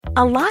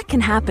A lot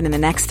can happen in the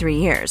next 3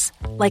 years.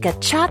 Like a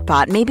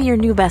chatbot may be your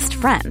new best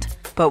friend.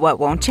 But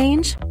what won't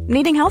change?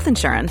 Needing health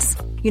insurance.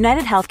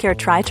 United Healthcare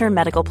Tri-Term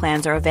Medical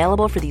Plans are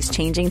available for these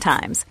changing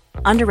times.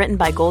 Underwritten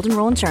by Golden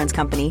Rule Insurance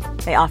Company,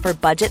 they offer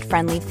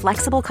budget-friendly,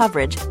 flexible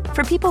coverage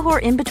for people who are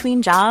in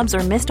between jobs or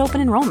missed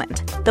open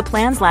enrollment. The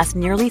plans last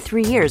nearly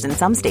 3 years in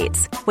some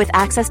states, with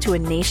access to a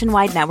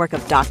nationwide network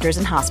of doctors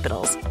and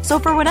hospitals. So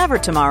for whatever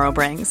tomorrow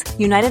brings,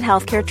 United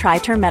Healthcare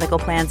Tri-Term Medical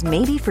Plans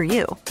may be for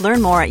you.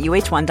 Learn more at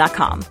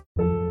uh1.com.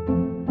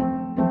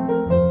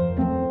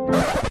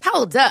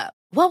 Hold up.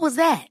 What was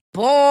that?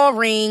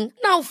 Boring.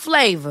 No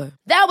flavor.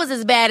 That was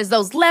as bad as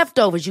those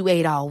leftovers you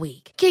ate all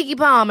week. Keke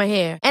Palmer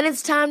here. And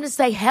it's time to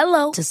say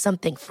hello to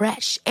something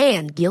fresh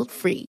and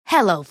guilt-free.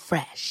 Hello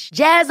Fresh.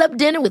 Jazz up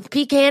dinner with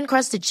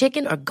pecan-crusted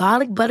chicken or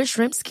garlic butter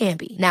shrimp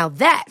scampi. Now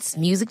that's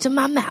music to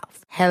my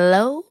mouth.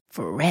 Hello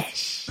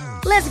Fresh.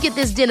 Let's get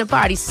this dinner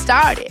party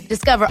started.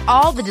 Discover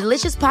all the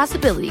delicious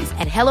possibilities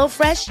at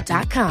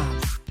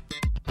hellofresh.com.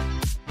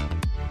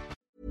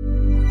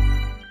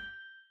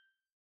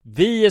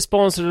 Vi är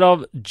sponsrade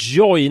av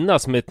Joina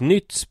som är ett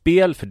nytt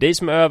spel för dig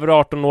som är över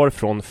 18 år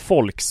från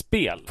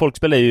Folkspel.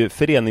 Folkspel är ju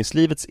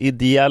föreningslivets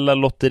ideella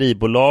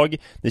lotteribolag.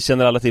 Ni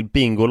känner alla till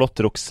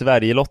Bingolotter och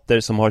Sverigelotter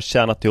som har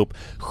tjänat ihop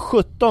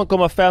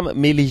 17,5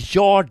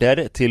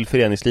 miljarder till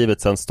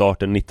föreningslivet sedan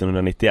starten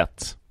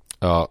 1991.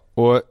 Ja,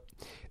 och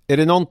är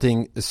det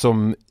någonting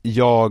som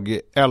jag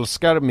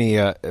älskar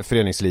med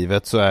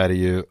föreningslivet så är det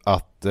ju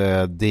att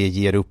det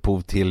ger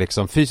upphov till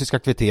liksom fysisk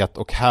aktivitet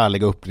och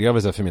härliga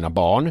upplevelser för mina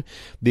barn.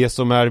 Det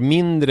som är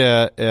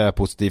mindre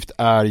positivt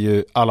är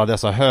ju alla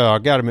dessa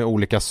högar med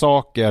olika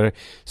saker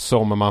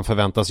som man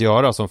förväntas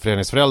göra som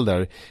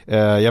föreningsförälder.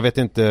 Jag vet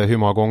inte hur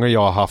många gånger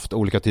jag har haft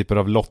olika typer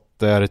av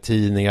lotter,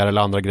 tidningar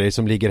eller andra grejer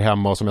som ligger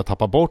hemma och som jag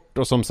tappar bort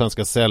och som sen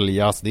ska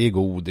säljas. Det är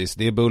godis,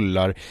 det är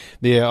bullar,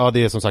 det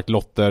är som sagt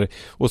lotter,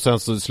 och sen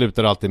så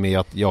slutar det alltid med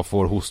att jag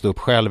får hosta upp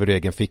själv i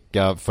egen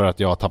ficka för att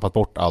jag har tappat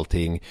bort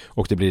allting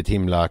och det blir ett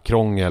himla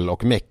krångel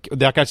och meck. Och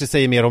det kanske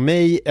säger mer om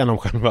mig än om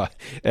själva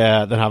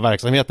den här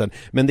verksamheten,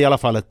 men det är i alla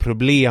fall ett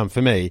problem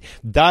för mig.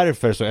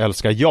 Därför så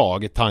älskar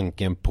jag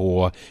tanken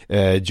på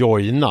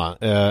Joina,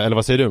 eller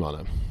vad säger du, Manne?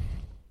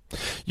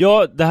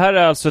 Ja, det här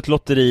är alltså ett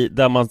lotteri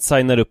där man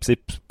signar upp sig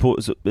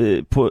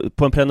på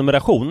en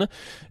prenumeration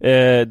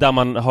där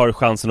man har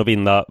chansen att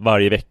vinna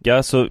varje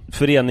vecka. Så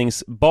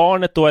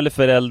föreningsbarnet då, eller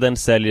föräldern,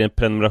 säljer en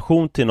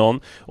prenumeration till någon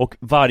och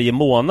varje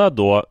månad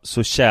då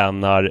så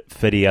tjänar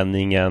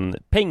föreningen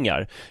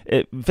pengar.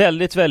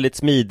 Väldigt, väldigt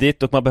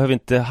smidigt och man behöver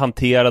inte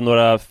hantera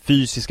några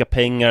fysiska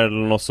pengar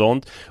eller något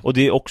sånt. Och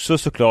det är också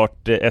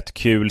såklart ett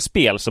kul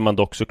spel som man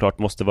dock såklart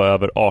måste vara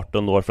över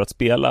 18 år för att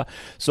spela.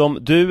 Så om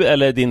du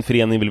eller din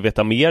förening vill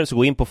veta mer så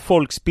gå in på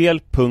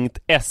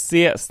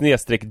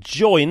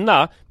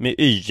folkspel.se/joina med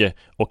y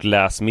och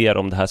läs mer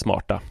om det här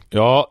smarta.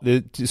 Ja,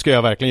 det ska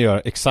jag verkligen göra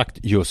exakt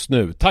just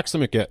nu. Tack så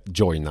mycket,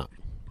 Joina.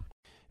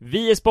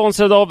 Vi är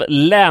sponsrade av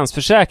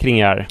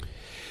Länsförsäkringar.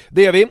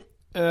 Det är vi.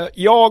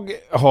 Jag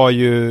har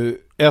ju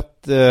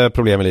ett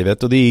problem i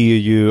livet och det är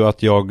ju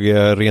att jag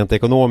rent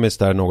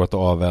ekonomiskt är något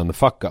av en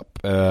fuck-up.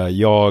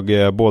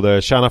 Jag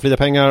både tjänar för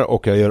lite pengar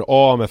och jag gör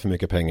av med för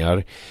mycket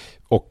pengar.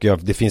 Och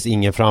det finns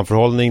ingen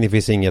framförhållning, det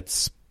finns inget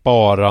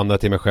sparande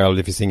till mig själv,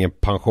 det finns ingen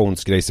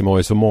pensionsgrej som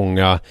har så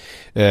många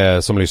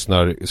som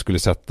lyssnar skulle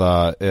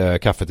sätta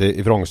kaffet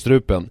i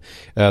vrångstrupen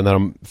när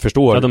de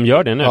förstår. Ja, de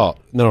gör det nu. Ja,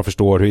 när de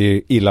förstår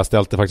hur illa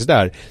ställt det faktiskt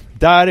är.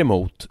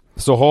 Däremot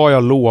så har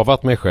jag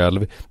lovat mig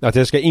själv att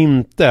jag ska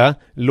inte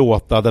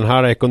låta den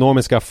här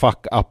ekonomiska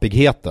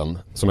fuck-uppigheten,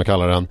 som jag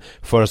kallar den,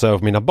 föras över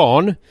på mina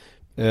barn.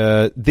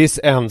 This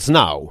ends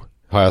now,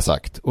 har jag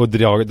sagt, och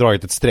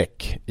dragit ett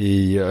streck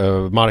i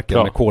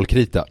marken med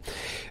kolkrita.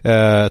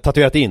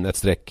 Tatuerat in ett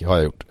streck har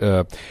jag gjort.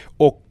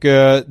 Och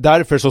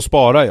därför så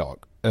sparar jag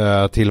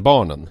till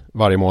barnen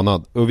varje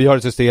månad. Och vi har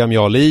ett system,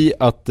 jag och Li,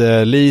 att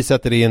Li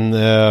sätter in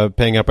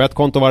pengar på ett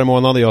konto varje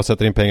månad och jag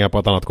sätter in pengar på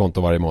ett annat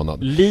konto varje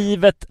månad.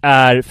 Livet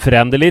är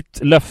föränderligt,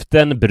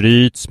 löften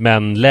bryts,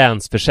 men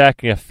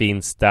Länsförsäkringar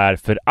finns där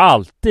för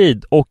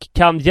alltid och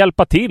kan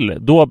hjälpa till,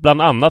 då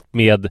bland annat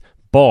med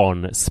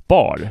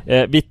barnspar.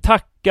 Vi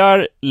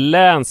tackar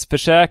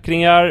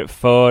Länsförsäkringar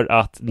för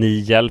att ni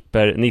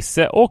hjälper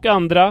Nisse och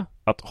andra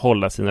att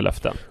hålla sina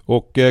löften.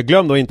 Och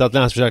glöm då inte att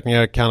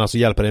Länsförsäkringar kan alltså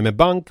hjälpa dig med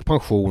bank,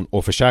 pension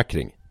och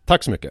försäkring.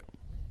 Tack så mycket.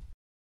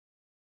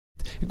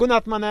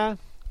 Godnatt, Manne.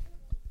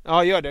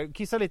 Ja, gör det.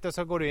 Kissa lite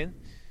så går du in.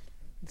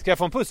 Ska jag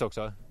få en puss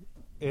också?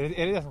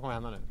 Är det som kommer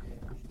hända nu?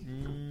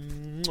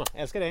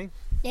 Älskar dig.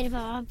 Är det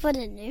bara på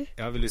dig nu?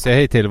 Jag vill säga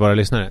hej till våra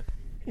lyssnare.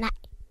 Nej.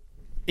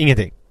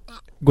 Ingenting.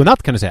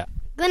 Godnatt kan du säga.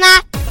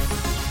 Godnatt.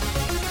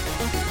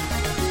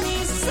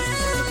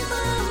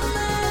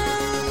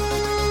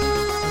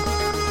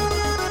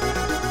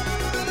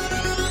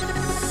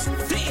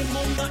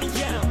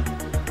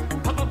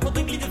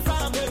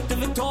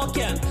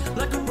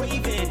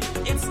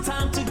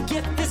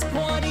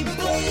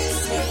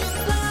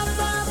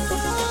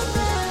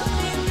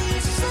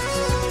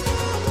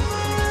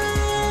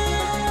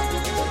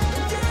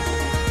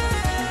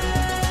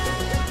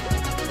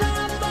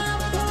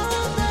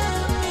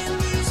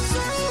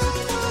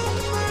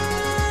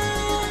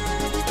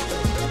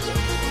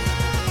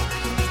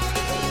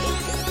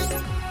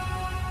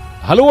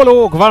 Hallå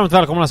och varmt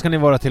välkomna ska ni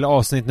vara till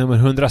avsnitt nummer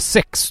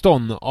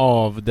 116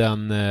 av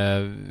den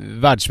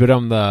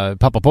världsberömda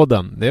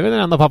Pappapodden. Det är väl den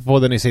enda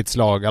Pappapodden i sitt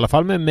slag, i alla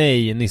fall med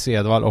mig, Nisse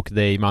Edvall och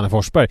dig, Manne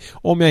Forsberg.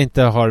 Om jag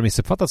inte har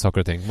missuppfattat saker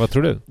och ting. Vad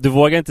tror du? Du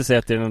vågar inte säga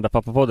att det är den enda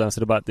Pappapodden,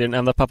 så det är den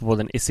enda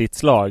Pappapodden i sitt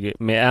slag,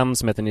 med en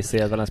som heter Nisse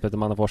Edvall och en som heter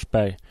Manne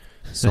Forsberg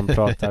som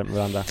pratar med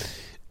varandra.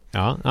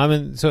 Ja,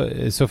 men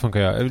så funkar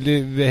jag.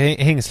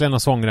 Hängslen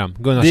och svångrem.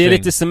 Gunnar det är Sträng,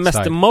 lite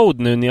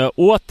semestermode nu när jag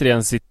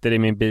återigen sitter i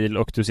min bil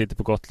och du sitter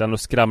på Gotland och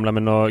skramlar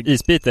med några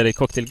isbitar i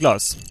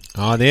cocktailglas.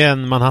 Ja, det är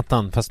en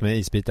Manhattan fast med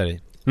isbitar i.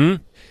 Mm.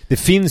 Det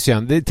finns ju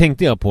en, det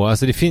tänkte jag på,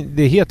 alltså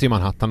det heter ju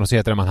Manhattan och så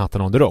heter det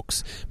Manhattan on the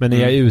rocks. Men när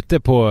jag är ute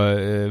på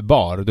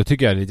bar, då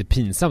tycker jag det är lite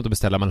pinsamt att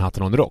beställa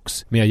Manhattan on the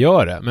rocks. Men jag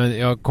gör det, men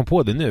jag kom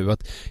på det nu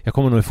att jag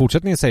kommer nog i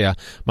fortsättningen säga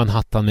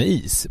Manhattan med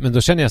is. Men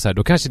då känner jag så här,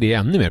 då kanske det är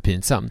ännu mer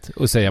pinsamt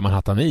att säga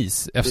Manhattan med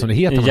is, eftersom det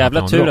heter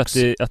Manhattan on the rocks.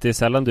 Jävla tur att det är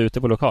sällan du är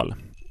ute på lokal.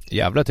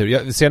 Jävla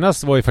tur.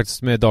 Senast var ju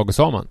faktiskt med Dag och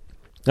Saman.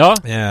 Ja,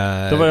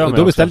 då var jag med.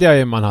 Då beställde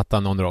jag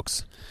Manhattan on the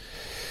rocks.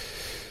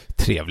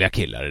 Trevliga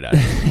killar det där.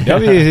 Det har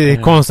vi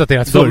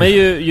konstaterat förr. De är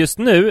ju, just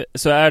nu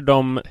så är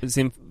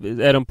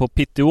de på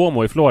Pitti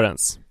Uomo i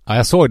Florens. Ja,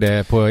 jag såg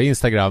det på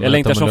Instagram. Jag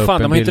längtar som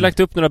fan. De har inte lagt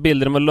upp några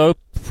bilder. De har lagt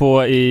upp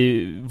på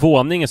i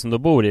våningen som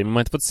de bor i. Men man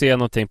har inte fått se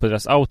någonting på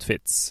deras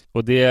outfits.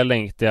 Och det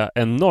längtar jag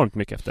enormt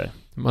mycket efter.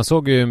 Man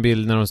såg ju en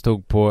bild när de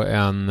stod på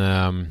en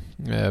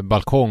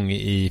balkong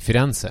i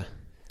Firenze.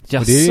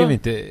 Och det är ju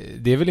inte,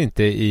 det är väl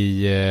inte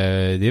i,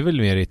 det är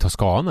väl mer i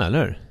Toscana,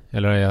 eller?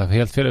 Eller är jag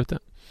helt fel ute?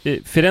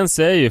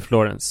 Firenze är ju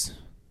Florens.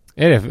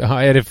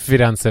 Är det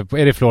Firenze,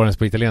 är det Florens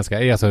på italienska?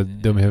 Är jag så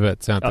dum i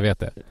huvudet så jag inte vet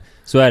det?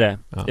 Så är det.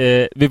 Ja.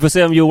 Vi får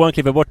se om Johan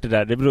klipper bort det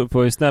där. Det beror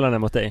på hur snäll han är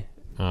mot dig.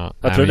 Ja.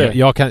 Vad tror du?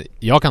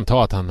 Jag kan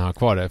ta att han har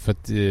kvar det. För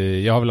att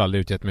jag har väl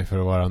aldrig utgett mig för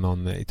att vara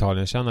någon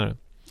Italienkännare.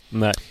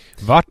 Nej.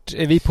 Vart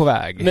är vi på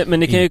väg? Men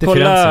ni kan ju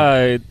kolla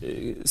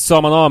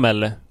Saman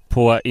Amel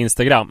på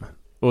Instagram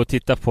och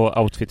titta på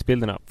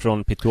outfitbilderna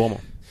från Pitti Uomo.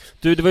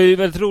 Du, det var ju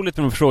väldigt roligt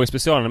med de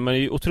frågespecialerna. Man är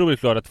ju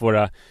otroligt glad att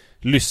våra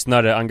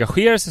lyssnare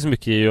engagerar sig så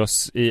mycket i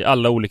oss i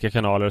alla olika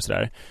kanaler och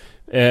sådär.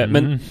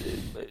 Men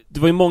det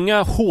var ju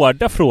många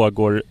hårda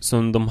frågor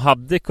som de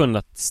hade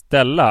kunnat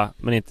ställa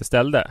men inte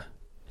ställde.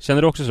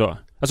 Känner du också så?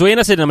 Alltså å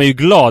ena sidan är man ju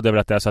glad över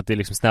att det är så att det är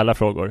liksom snälla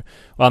frågor.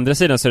 Å andra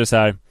sidan så är det så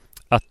här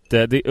att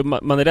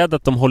man är rädd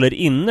att de håller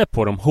inne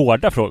på de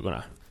hårda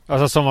frågorna.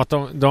 Alltså som att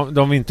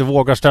de inte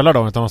vågar ställa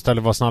dem utan de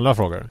ställer bara snälla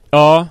frågor.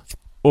 Ja,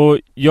 och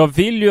jag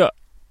vill ju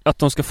att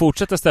de ska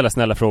fortsätta ställa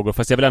snälla frågor,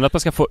 fast jag vill ändå att man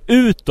ska få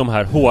ut de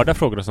här hårda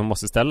frågorna som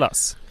måste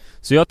ställas.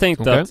 Så jag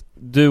tänkte att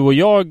du och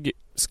jag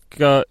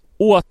ska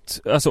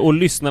och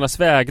lyssnarnas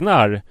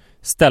vägnar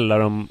ställa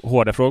de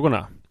hårda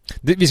frågorna.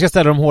 Vi ska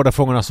ställa de hårda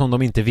frågorna som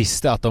de inte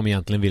visste att de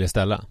egentligen ville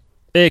ställa.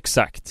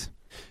 Exakt.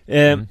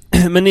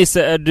 Men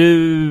Nisse, är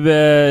du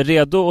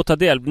redo att ta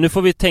del? Nu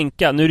får vi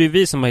tänka, nu är det ju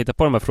vi som har hittat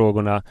på de här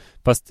frågorna,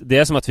 fast det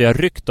är som att vi har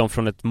ryckt dem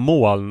från ett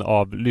moln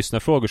av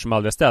lyssnarfrågor som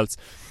aldrig har ställts.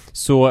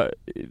 Så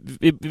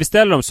vi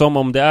ställer dem som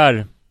om det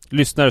är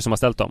lyssnare som har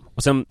ställt dem.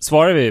 Och sen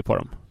svarar vi på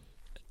dem.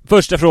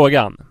 Första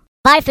frågan.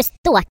 Varför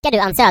stalkar du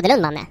Ann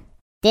Söderlund, Manne?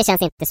 Det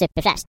känns inte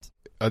superfräscht.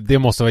 Det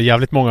måste vara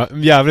jävligt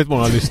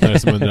många lyssnare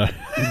som undrar.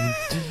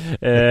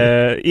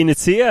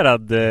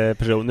 Initierad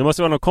person. Det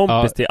måste vara någon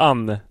kompis till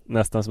Ann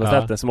nästan som har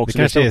ställt det. Som också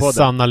det kanske är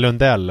Sanna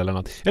Lundell eller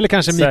något. Eller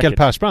kanske Mikael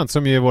Persbrandt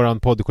som ju är våran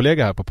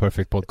poddkollega här på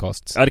Perfect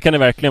Podcasts. Ja, det kan det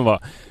verkligen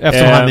vara.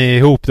 Eftersom han är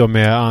ihop då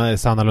med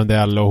Sanna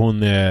Lundell och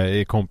hon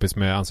är kompis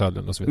med Ann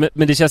Söderlund och så vidare.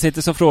 Men det känns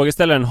inte som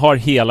frågeställaren har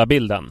hela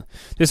bilden.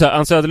 Det är så här,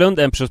 Ann Söderlund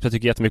är en person som jag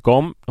tycker jättemycket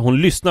om.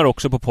 Hon lyssnar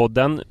också på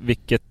podden,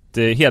 vilket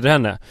hedrar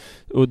henne.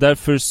 Och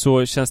därför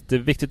så känns det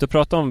viktigt att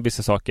prata om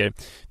vissa saker.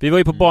 Vi var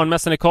ju på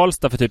barnmässan i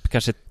Karlstad för typ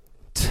kanske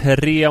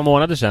 3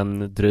 månader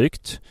sedan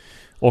drygt.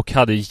 Och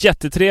hade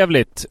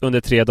jättetrevligt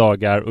under 3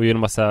 dagar och gjorde en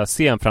massa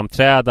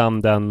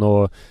scenframträdanden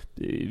och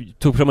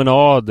tog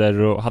promenader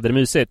och hade det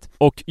mysigt.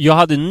 Och jag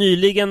hade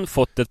nyligen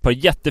fått ett par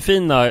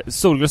jättefina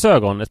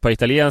solglasögon, ett par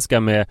italienska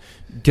med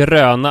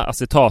gröna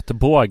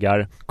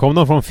acetatbågar. Kom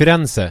de från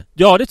Firenze?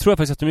 Ja, det tror jag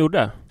faktiskt att de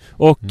gjorde.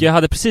 Och jag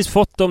hade precis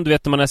fått dem, du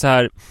vet när man är så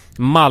här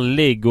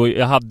mallig, och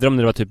jag hade dem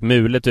när det var typ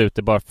mulet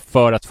ute bara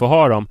för att få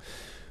ha dem.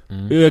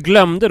 Jag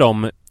glömde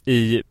dem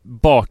i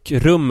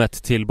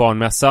bakrummet till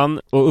barnmässan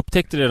och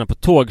upptäckte redan på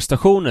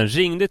tågstationen,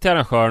 ringde till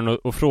arrangören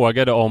och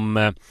frågade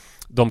om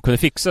de kunde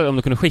fixa, om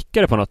de kunde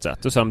skicka det på något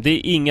sätt. Och sa de, det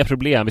är inga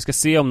problem, vi ska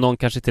se om någon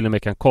kanske till och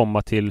med kan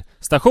komma till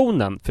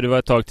stationen, för det var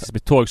ett tag tills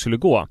mitt tåg skulle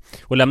gå,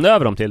 och lämna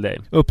över dem till dig.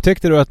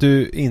 Upptäckte du att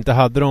du inte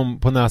hade dem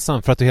på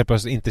näsan för att du helt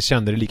plötsligt inte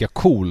kände dig lika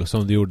cool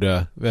som du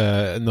gjorde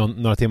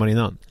några timmar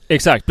innan?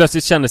 Exakt,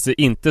 plötsligt kändes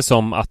det inte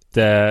som att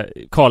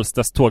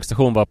Karlstads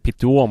tågstation var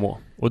Pitti Uomo.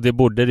 Och det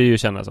borde det ju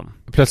kännas som.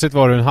 Plötsligt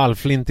var du en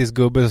halvflintis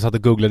gubbe som satt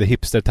och googlade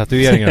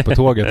hipster-tatueringar på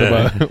tåget och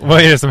bara,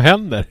 vad är det som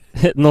händer?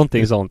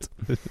 Någonting sånt.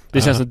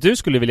 Det känns som att du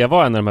skulle vilja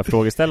vara en av de här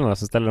frågeställarna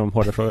som ställer de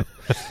hårda frågor.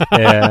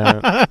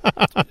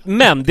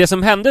 Men det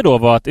som hände då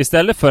var att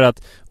istället för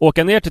att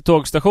åka ner till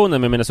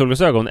tågstationen med mina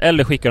solglasögon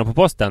eller skicka dem på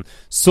posten,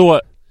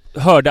 så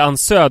hörde Ann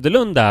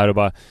Söderlund där och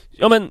bara,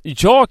 ja men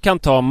jag kan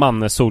ta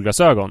Mannes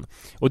solglasögon.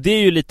 Och det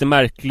är ju lite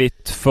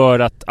märkligt för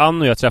att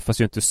Ann och jag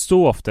träffas ju inte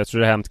så ofta. Jag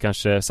tror det har hänt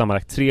kanske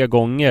sammanlagt 3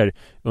 gånger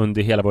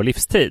under hela vår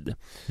livstid.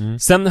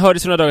 Sen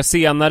hördes några dagar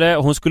senare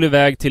och hon skulle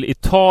iväg till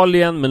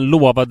Italien men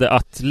lovade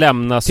att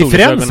lämna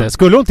solglasögonen. Till Firenze?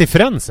 Skulle hon till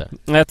Firenze?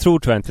 Nej, jag tror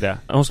tyvärr inte det.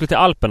 Hon skulle till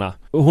Alperna.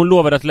 Och hon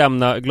lovade att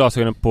lämna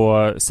glasögonen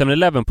på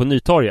 7-Eleven på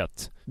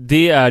Nytorget.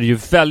 Det är ju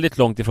väldigt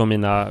långt ifrån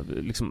mina,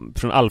 liksom,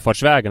 från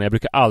allfartsvägarna. Jag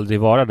brukar aldrig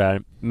vara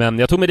där. Men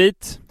jag tog mig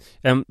dit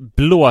en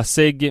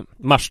blåsig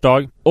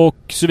marsdag och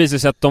så visade det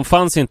sig att de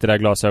fanns inte där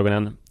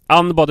glasögonen.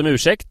 Ann bad om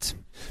ursäkt.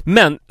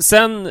 Men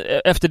sen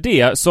efter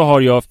det så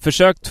har jag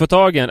försökt få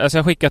tag i en, alltså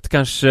jag har skickat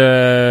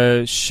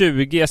kanske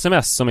 20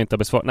 sms som inte har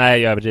besvarats.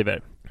 Nej, jag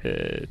överdriver.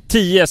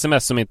 10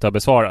 sms som inte har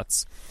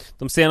besvarats.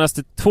 De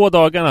senaste 2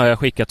 dagarna har jag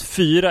skickat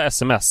 4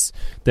 sms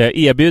där jag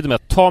erbjuder mig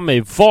att ta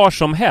mig var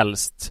som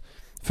helst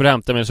för att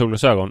hämta mina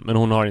solglasögon, men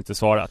hon har inte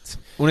svarat.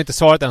 Hon har inte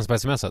svarat ens på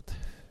smset?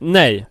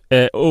 Nej,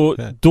 och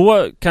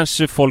då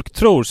kanske folk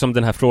tror, som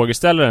den här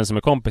frågeställaren som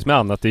är kompis med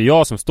Anna, att det är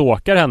jag som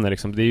stalkar henne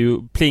liksom. Det är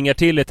ju plingar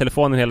till i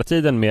telefonen hela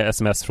tiden med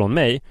sms från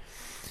mig.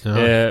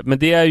 Men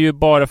det är ju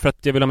bara för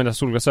att jag vill ha mina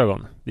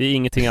solglasögon. Det är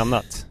ingenting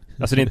annat.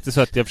 Alltså det är inte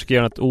så att jag försöker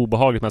göra något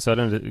obehagligt med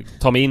Söderlund,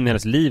 ta mig in i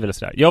hennes liv eller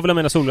sådär. Jag vill ha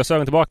mina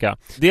solglasögon tillbaka.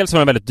 Dels var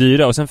de väldigt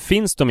dyra och sen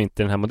finns de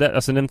inte i den här modellen.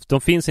 Alltså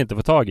de finns inte att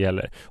få tag i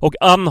heller. Och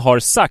Ann har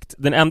sagt,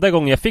 den enda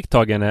gången jag fick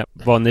tag i henne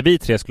var när vi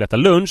 3 skulle äta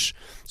lunch,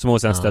 som hon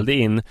sen ställde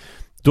in.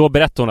 Då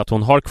berättade hon att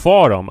hon har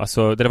kvar dem.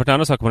 Alltså det var en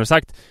annan sak hon hade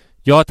sagt.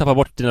 Jag har tappat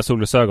bort dina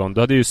solglasögon.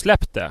 Du hade ju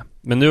släppt det.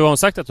 Men nu har hon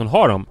sagt att hon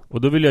har dem.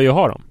 Och då vill jag ju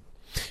ha dem.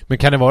 Men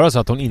kan det vara så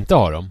att hon inte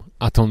har dem?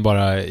 Att hon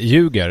bara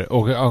ljuger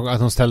och att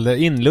hon ställde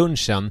in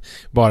lunchen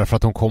bara för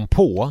att hon kom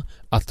på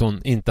att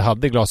hon inte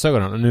hade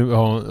glasögonen och nu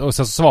har hon, och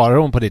så svarar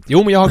hon på ditt,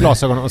 jo men jag har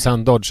glasögon, och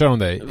sen dodgar hon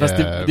dig. Fast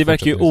det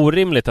verkar ju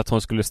orimligt att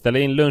hon skulle ställa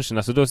in lunchen.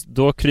 Alltså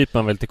då kryper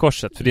man väl till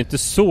korset, för det är inte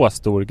så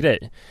stor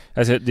grej.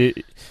 Alltså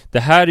det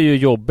här är ju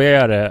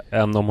jobbigare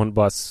än om hon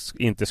bara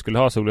inte skulle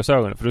ha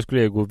solglasögon, för då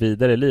skulle jag gå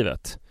vidare i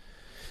livet.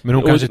 Men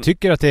hon kanske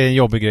tycker att det är en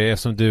jobbig grej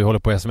eftersom du håller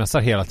på att smsar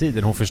hela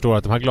tiden. Hon förstår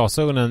att de här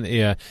glasögonen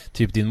är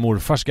typ din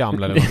morfars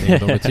gamla eller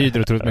någonting. De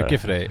betyder otroligt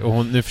mycket för dig.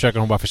 Och nu försöker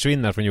hon bara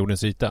försvinna från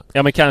jordens yta.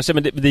 Ja, men kanske,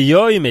 men det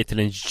gör ju mig till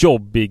en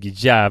jobbig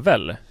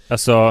jävel.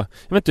 Alltså,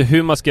 jag vet inte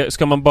hur man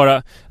ska man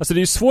bara... Alltså det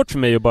är ju svårt för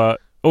mig att bara,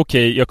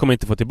 okej, jag kommer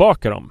inte få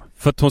tillbaka dem.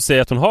 För att hon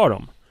säger att hon har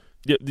dem.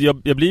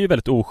 Jag blir ju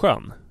väldigt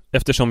oskön.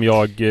 Eftersom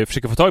jag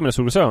försöker få tag i mina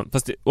solglasögon.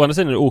 Fast å andra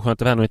sidan är det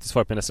oskönt av henne och inte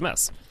svara på en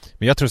sms.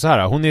 Men jag tror så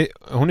här,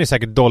 hon är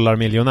säkert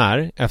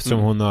dollarmiljonär eftersom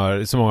hon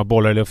har så många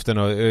bollar i luften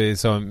och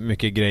så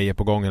mycket grejer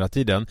på gång hela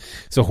tiden.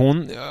 Så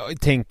hon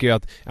tänker ju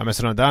att ja, men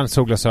sådana där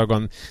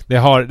solglasögon, det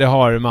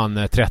har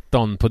man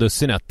 13 på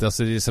dussinet.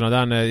 Alltså det är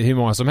sådana där hur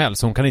många som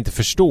helst. Hon kan inte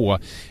förstå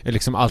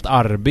liksom allt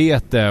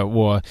arbete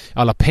och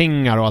alla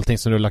pengar och allting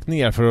som du har lagt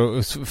ner för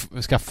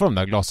att skaffa de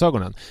där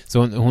glasögonen.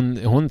 Så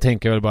hon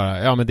tänker väl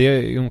bara, ja men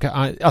det hon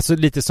kan, alltså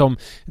lite som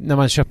när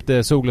man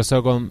köpte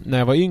solglasögon när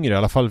jag var yngre, i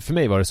alla fall för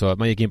mig var det så att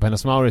man gick in på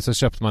Hennes Mauritz så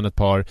köpte man ett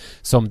par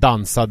som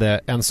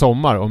dansade en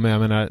sommar, och jag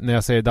menar, när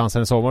jag säger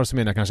dansade en sommar så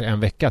menar jag kanske en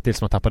vecka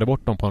tills man tappade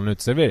bort dem på en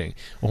uteservering.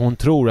 Och hon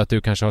tror att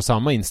du kanske har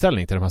samma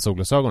inställning till de här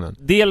solglasögonen.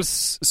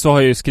 Dels så har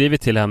jag ju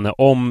skrivit till henne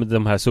om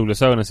de här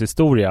solglasögonens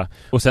historia,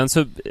 och sen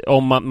så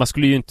om man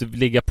skulle ju inte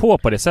ligga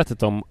på det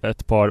sättet om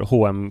ett par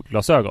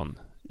H&M-glasögon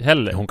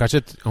heller.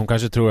 Hon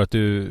kanske tror att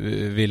du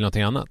vill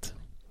någonting annat.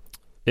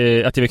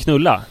 Att jag vill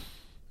knulla?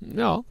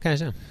 Ja,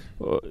 kanske.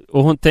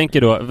 Och hon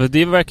tänker då, för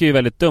det verkar ju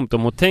väldigt dumt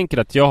om hon tänker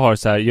att jag har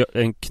så här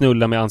en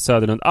knulla med Ann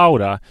Söderlund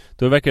aura,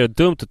 då verkar det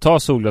dumt att ta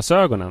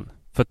solglasögonen,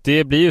 för att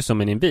det blir ju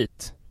som en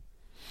invit.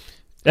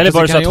 Eller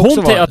var det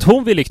så att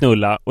hon ville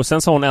knulla och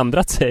sen så har hon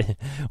ändrat sig.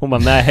 Hon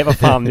bara, nej vad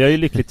fan, jag är ju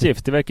lyckligt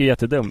gift. Det verkar ju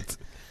jättedumt.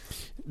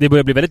 Det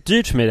börjar bli väldigt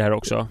dyrt för mig det här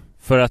också,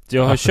 för att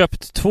jag har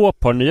köpt 2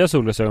 par nya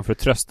solglasögon för att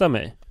trösta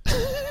mig.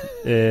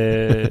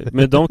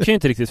 Men de kan ju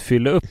inte riktigt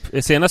fylla upp.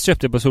 Senast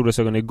köpte jag på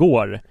solglasögon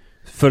igår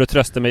för att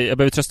trösta mig. Jag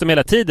behöver trösta mig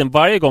hela tiden.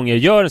 Varje gång jag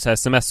gör en så här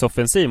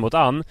sms-offensiv mot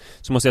Ann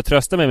så måste jag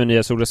trösta mig med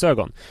nya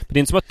solglasögon. Men det är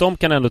inte som att de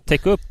kan ändå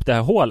täcka upp det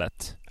här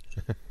hålet.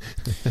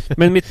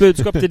 Men mitt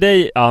budskap till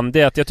dig, Ann,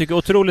 det är att jag tycker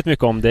otroligt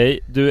mycket om dig.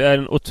 Du är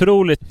en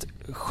otroligt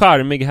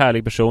charmig,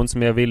 härlig person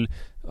som jag vill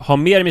ha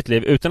mer i mitt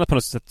liv utan att på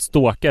något sätt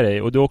stalka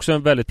dig. Och du är också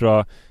en väldigt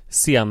bra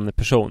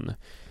scenperson.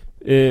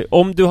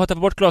 Om du har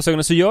tappat bort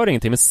glasögonen så gör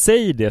ingenting, men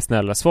säg det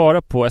snälla,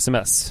 svara på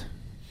sms.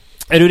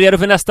 Är du redo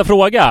för nästa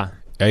fråga?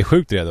 Jag är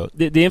sjukt redo.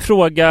 Det är en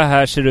fråga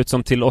här, ser ut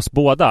som till oss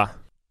båda.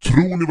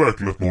 Tror ni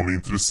verkligen att någon är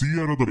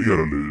intresserad av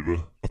era liv?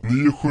 Att ni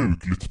är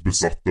sjukligt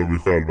besatta av er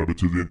själva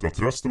betyder inte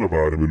att resten av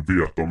världen vill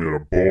veta om era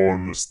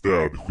barn,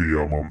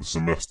 städscheman,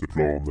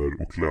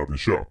 semesterplaner och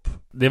klädinköp.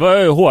 Det var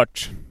ju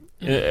hårt.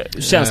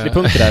 Känslig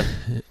punkt där.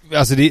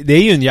 Alltså det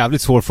är ju en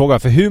jävligt svår fråga,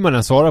 för hur man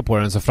än svarar på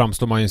den så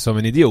framstår man ju som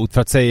en idiot.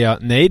 För att säga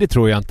nej, det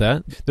tror jag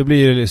inte, då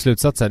blir ju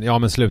slutsatsen, ja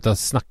men sluta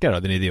snacka då,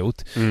 din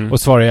idiot.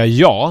 Och svarar jag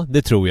ja,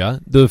 det tror jag,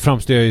 då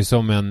framstår jag ju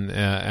som en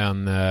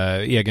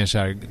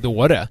egenkär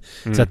dåre.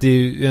 Så att det är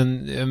ju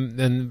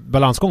en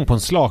balansgång på en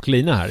slak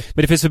lina här.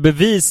 Men det finns ju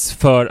bevis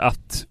för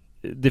att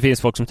det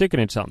finns folk som tycker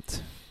det är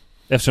intressant.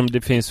 Eftersom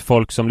det finns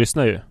folk som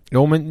lyssnar ju.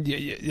 Jo, men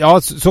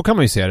ja, så kan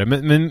man ju se det.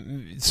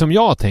 Men som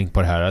jag har tänkt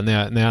på det här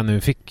när jag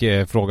nu fick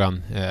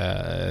frågan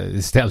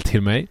ställd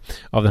till mig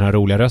av den här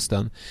roliga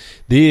rösten,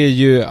 det är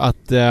ju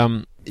att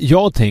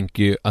jag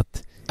tänker ju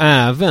att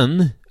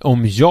även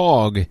om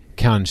jag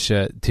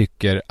kanske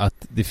tycker att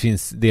det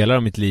finns delar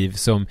av mitt liv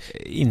som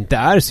inte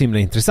är så himla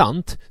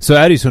intressant, så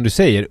är det ju som du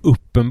säger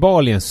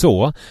uppenbarligen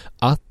så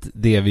att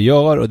det vi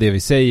gör och det vi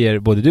säger,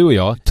 både du och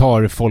jag,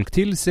 tar folk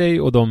till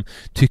sig och de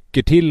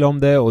tycker till om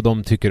det och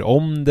de tycker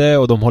om det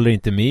och de håller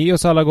inte med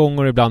oss alla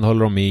gånger, ibland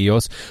håller de med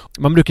oss.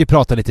 Man brukar ju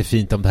prata lite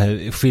fint om det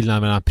här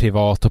skillnaden mellan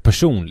privat och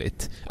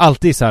personligt.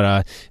 Alltid så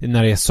här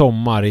när det är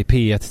sommar i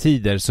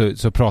P1-tider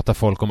så pratar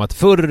folk om att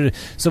förr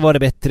så var det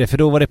bättre för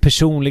då var det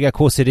personliga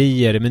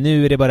kåserier, men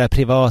nu är det bara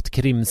privat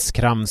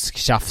krimskrams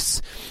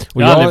tjafs.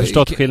 Och jag har aldrig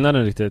förstått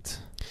skillnaden riktigt.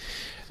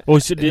 Och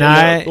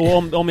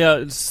om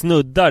jag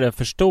snuddar en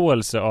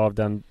förståelse av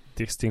den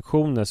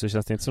distinktionen, så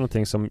känns det inte som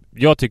någonting som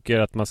jag tycker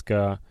att man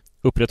ska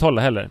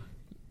upprätthålla heller.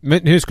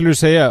 Men hur skulle du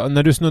säga,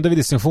 när du snuddar vid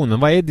distinktionen,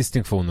 vad är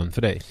distinktionen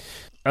för dig?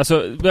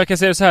 Alltså, jag kan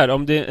säga det så här,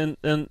 om det är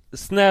en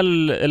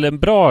snäll eller en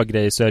bra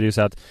grej, så är det ju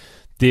så att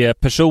det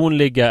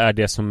personliga är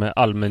det som är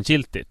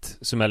allmängiltigt,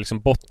 som är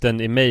liksom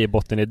botten i mig,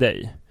 botten i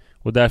dig.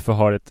 Och därför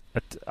har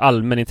ett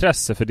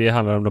allmänintresse, för det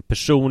handlar om de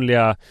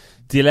personliga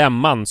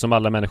dilemman som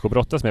alla människor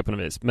brottas med på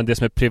något vis. Men det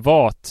som är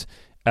privat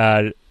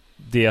är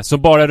det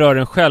som bara rör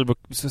en själv och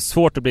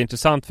svårt att bli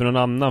intressant för någon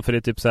annan. För det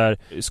är typ så här,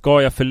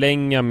 ska jag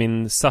förlänga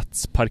min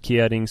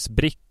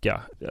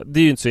satsparkeringsbricka? Det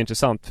är ju inte så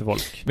intressant för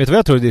folk. Vet du vad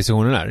jag tror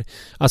diskussionen är?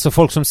 Alltså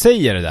folk som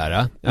säger det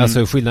där,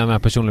 alltså skillnaden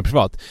mellan personligt och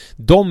privat,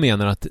 de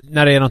menar att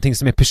när det är någonting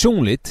som är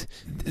personligt,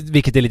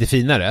 vilket är lite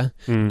finare,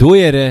 då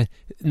är det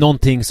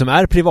någonting som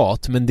är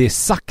privat, men det är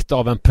sagt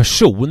av en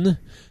person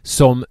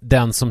som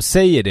den som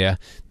säger det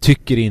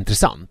tycker är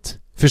intressant.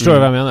 Förstår du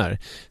vad jag menar?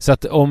 Så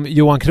att om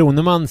Johan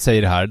Kroneman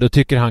säger det här, då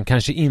tycker han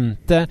kanske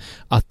inte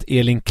att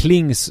Elin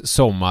Klings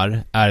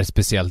sommar är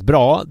speciellt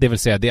bra. Det vill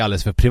säga, det är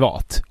alldeles för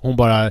privat. Hon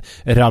bara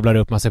rabblar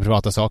upp massa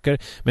privata saker.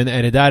 Men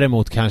är det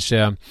däremot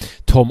kanske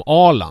Tom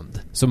Aland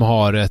som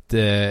har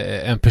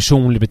en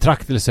personlig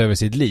betraktelse över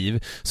sitt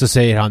liv, så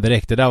säger han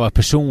direkt, det där var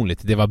personligt,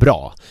 det var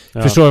bra.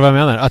 Ja. Förstår du vad jag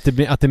menar?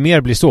 Att det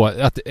mer blir så,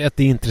 att det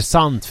är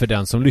intressant för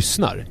den som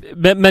lyssnar.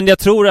 Men jag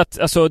tror att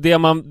alltså,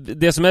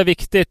 det som är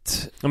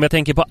viktigt, om jag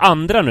tänker på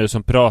andra nu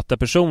som pratar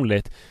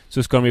personligt,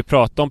 så ska de ju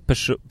prata om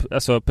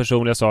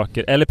personliga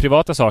saker eller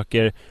privata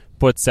saker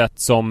på ett sätt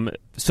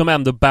som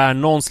ändå bär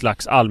någon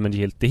slags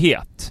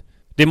allmängiltighet.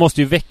 Det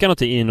måste ju väcka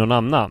någonting i någon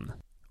annan.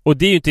 Och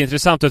det är ju inte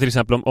intressant då, till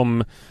exempel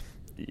om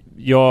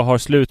jag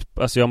har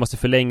jag måste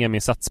förlänga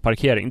min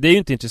satsparkering. Det är ju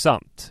inte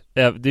intressant.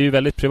 Det är ju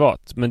väldigt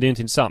privat, men det är ju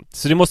inte intressant.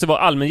 Så det måste vara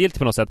allmängiltigt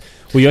på något sätt.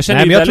 Och jag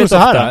känner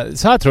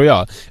så här tror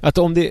jag att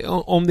om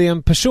det är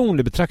en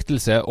personlig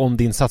betraktelse om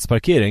din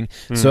satsparkering,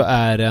 så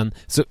är den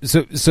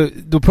så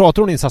då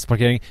pratar hon din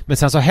satsparkering, men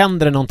sen så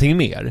händer det någonting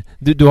mer.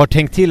 Du har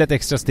tänkt till ett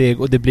extra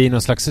steg och det blir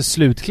någon slags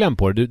slutkläm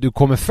på det. Du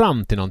kommer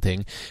fram till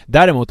någonting.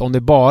 Däremot om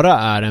det bara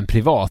är en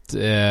privat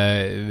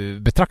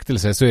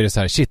betraktelse, så är det så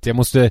här, shit, jag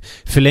måste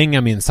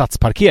förlänga min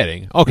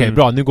satsparkering. Okej,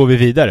 bra, nu går vi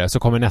vidare, så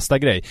kommer nästa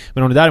grej.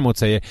 Men om du däremot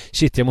säger,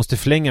 shit, jag måste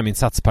förlänga min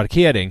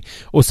satsparkering,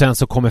 och sen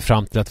så kommer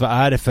fram till att vad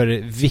är det för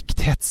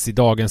vikthets i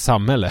dagens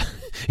samhälle?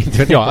 Inte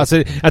vet jag.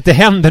 Alltså att det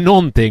händer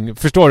någonting,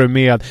 förstår du,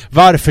 med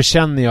varför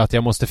känner jag att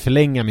jag måste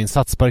förlänga min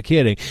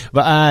satsparkering?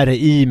 Vad är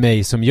det i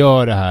mig som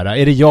gör det här?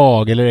 Är det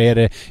jag eller är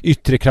det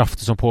yttre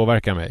krafter som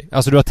påverkar mig?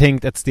 Alltså du har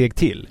tänkt ett steg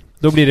till.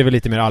 Då blir det väl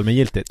lite mer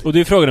allmängiltigt. Och du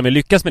är frågan om jag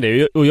lyckas med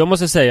det. Och jag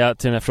måste säga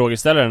till den här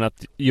frågeställaren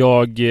att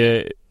jag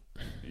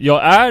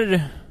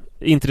är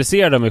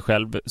intresserad av mig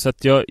själv, så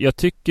att jag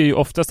tycker ju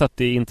oftast att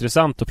det är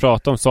intressant att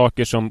prata om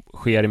saker som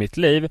sker i mitt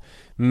liv,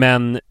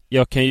 men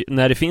jag kan ju,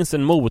 när det finns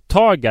en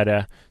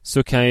mottagare,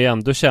 så kan jag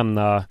ändå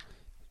känna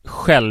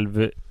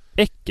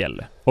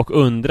själväckel och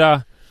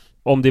undra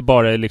om det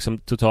bara är liksom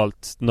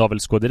totalt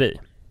navelskåderi.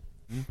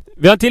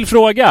 Vi har en till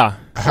fråga.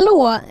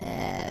 Hallå,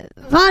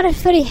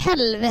 varför i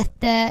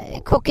helvete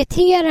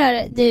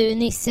koketterar du,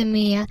 Nisse,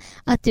 med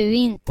att du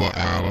inte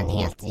är en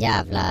helt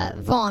jävla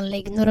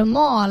vanlig,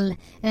 normal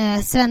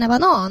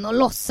svennebanan och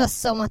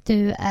låtsas som att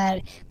du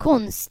är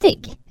konstig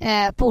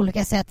på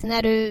olika sätt,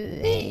 när du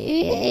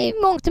i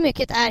mångt och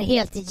mycket är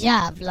helt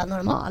jävla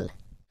normal?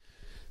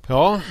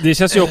 Ja, det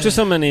känns ju också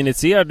som en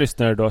initierad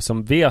lyssnare då,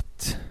 som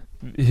vet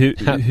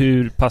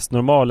hur pass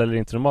normal eller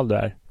inte normal du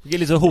är. Det är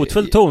lite så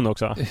hotfull ton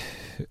också.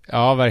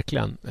 Ja,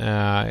 verkligen.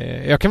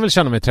 Jag kan väl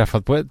känna mig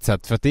träffad på ett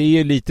sätt, för att det är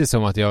ju lite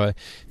som att jag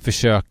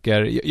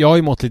försöker... Jag har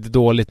ju mått lite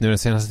dåligt nu den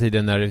senaste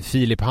tiden när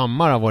Filip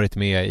Hammar har varit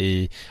med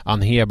i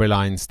Ann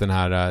Heberleins, den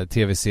här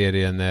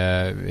tv-serien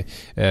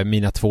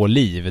Mina två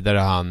liv, där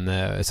han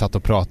satt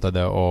och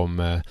pratade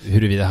om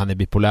huruvida han är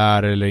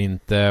bipolär eller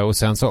inte. Och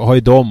sen så har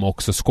ju de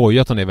också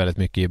skojat om det väldigt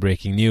mycket i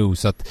Breaking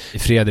News, att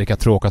Fredrik har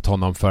tråkat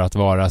honom för att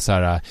vara så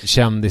här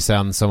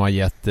kändisen som har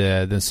gett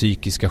den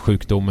psykiska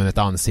sjukdomen ett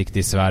ansikte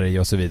i Sverige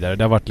och så vidare.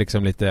 Det har varit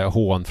liksom lite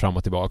hån fram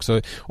och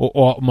tillbaka.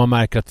 Och man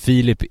märker att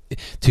Filip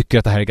tycker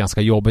att det här är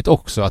ganska jobbigt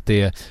också. Att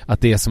det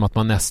är som att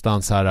man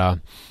nästan så här...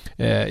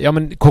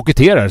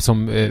 koketterar,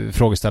 som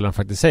frågeställaren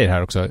faktiskt säger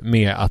här också,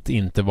 med att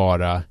inte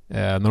vara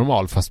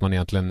normal, fast man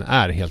egentligen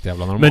är helt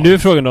jävla normal. Men nu är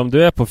frågan om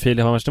du är på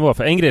Filip Hammars nivå.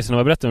 För en grej som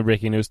jag berättade med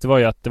Breaking News, det var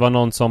ju att det var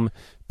någon som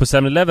på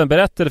 7-Eleven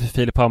berättade för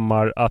Filip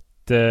Hammar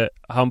att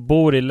han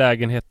bor i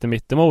lägenheten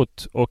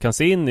mittemot och kan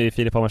se in i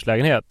Filip Hammars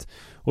lägenhet.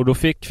 Och då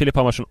fick Filip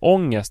Hammar sån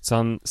ångest så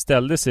han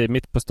ställde sig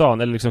mitt på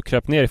stan, eller liksom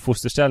kröp ner i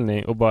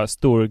fosterställning och bara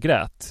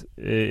storgrät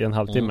i en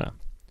halvtimme.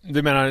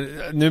 Du menar,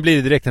 nu blir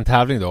det direkt en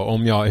tävling då,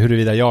 om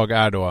huruvida jag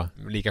är då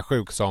lika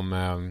sjuk som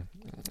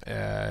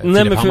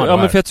Nej, men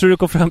för jag tror du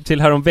kom fram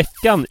till här om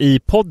veckan i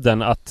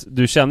podden att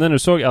du kände när du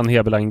såg Ann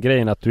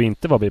Heberlein-grejen att du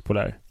inte var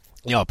bipolär.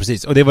 Ja,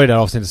 precis. Och det var det där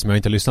avsnittet som jag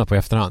inte har lyssnat på i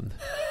efterhand.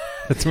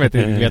 Som jag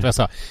inte vet vad jag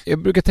sa. Jag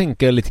brukar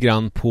tänka lite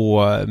grann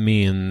på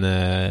min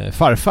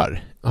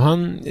farfar.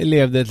 Han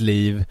levde ett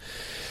liv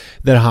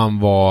där han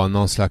var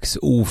någon slags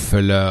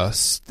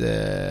oförlöst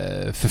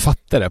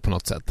författare på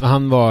något sätt.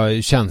 Han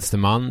var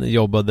tjänsteman,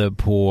 jobbade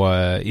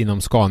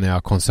inom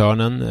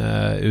Scania-koncernen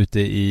ute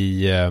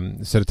i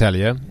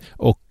Södertälje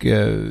och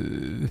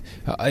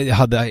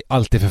hade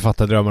alltid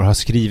författardrömmar, har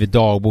skrivit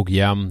dagbok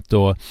jämt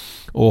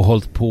och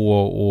hållit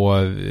på och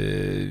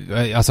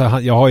alltså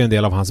jag har ju en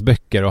del av hans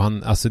böcker och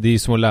alltså det är ju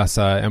som att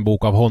läsa en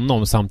bok av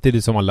honom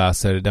samtidigt som man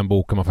läser den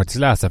boken man faktiskt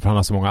läser, för han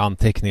har så många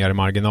anteckningar i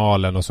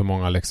marginalen och så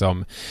många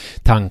liksom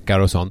tankar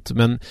och sånt.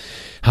 Men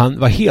han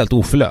var helt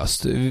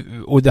oförlöst.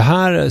 Och det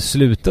här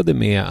slutade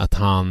med att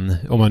han,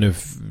 om man nu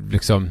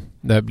liksom,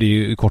 det här blir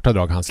ju korta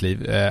drag hans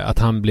liv, att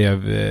han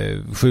blev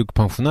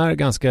sjukpensionär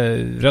ganska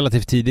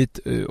relativt tidigt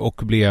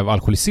och blev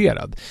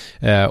alkoholiserad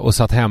och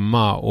satt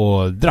hemma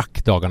och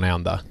drack dagarna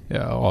ända.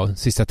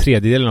 Sista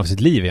tredjedelen av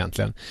sitt liv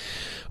egentligen.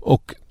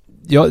 Och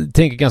jag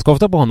tänker ganska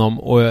ofta på honom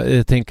och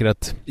jag tänker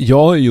att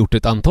jag har gjort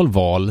ett antal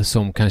val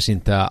som kanske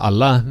inte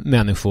alla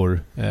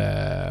människor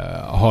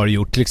har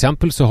gjort. Till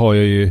exempel så har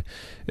jag ju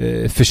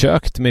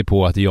försökt mig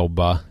på att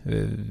jobba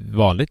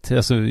vanligt,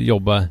 alltså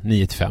jobba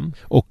 9-5.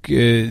 Och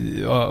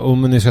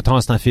om man nu ska ta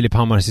en sån här Filip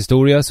Hammars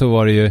historia så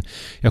var det ju,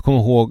 jag kommer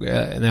ihåg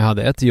när jag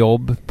hade ett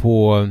jobb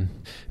på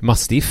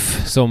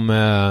Mastiff som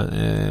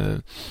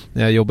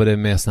när jag jobbade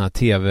med sån här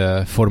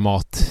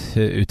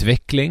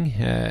tv-formatutveckling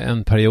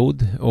en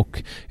period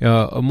och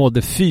jag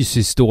mådde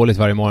fysiskt dåligt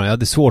varje morgon. Jag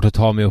hade svårt att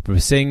ta mig upp ur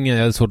sängen,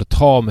 jag hade svårt att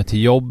ta mig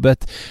till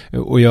jobbet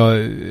och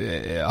jag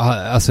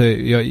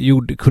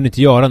kunde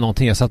inte göra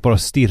någonting. Jag satt bara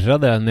och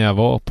stirrade när jag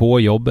var på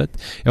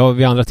jobbet. Jag har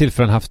vid andra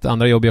tillfällen haft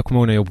andra jobb. Jag kommer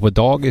ihåg när jag jobbade på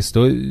dagis,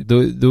 då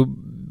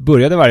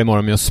började varje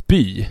morgon med att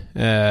spy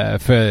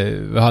för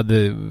jag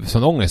hade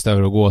sån ångest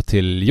över att gå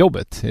till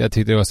jobbet. Jag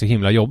tyckte det var så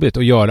himla jobbigt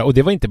att göra, och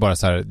det var inte bara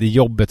så här det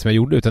jobbet som jag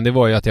gjorde, utan det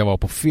var ju att jag var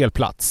på fel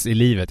plats i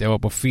livet. Jag var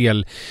på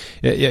fel,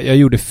 jag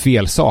gjorde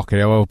fel saker,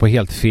 jag var på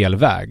helt fel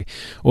väg.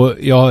 Och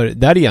jag har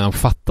därigenom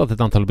fattat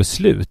ett antal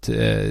beslut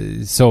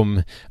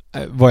som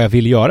vad jag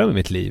vill göra med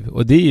mitt liv.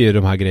 Och det är ju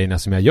de här grejerna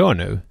som jag gör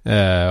nu.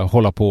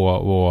 Hålla på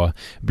och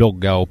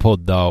blogga och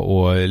podda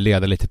och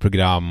leda lite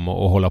program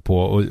och hålla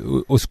på.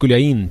 Och skulle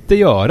jag inte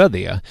göra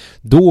det,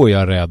 då är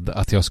jag rädd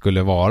att jag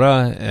skulle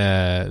vara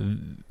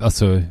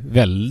alltså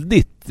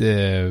väldigt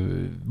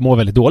må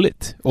väldigt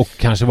dåligt. Och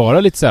kanske vara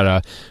lite så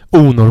här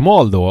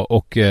onormal då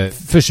och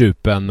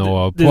försupen.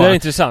 Och det där är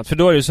intressant, för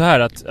då är det så här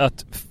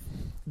att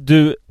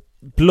du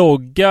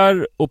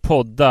bloggar och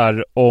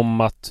poddar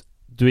om att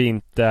du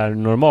inte är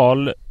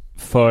normal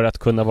för att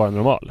kunna vara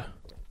normal.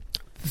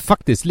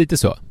 Faktiskt lite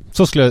så.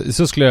 Så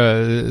skulle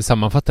jag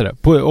sammanfatta det.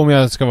 Om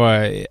jag ska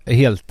vara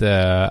helt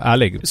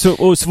ärlig.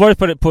 Och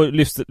svaret på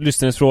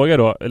lyssnarens fråga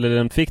då, eller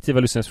den fiktiva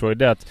lyssnarens fråga,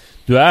 det är att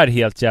du är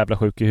helt jävla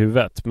sjuk i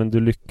huvudet, men du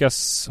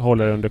lyckas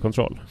hålla det under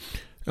kontroll.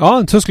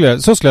 Ja, så skulle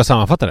jag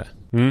sammanfatta det.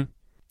 Mm.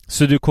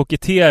 Så du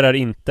koketterar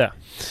inte?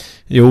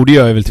 Jo, det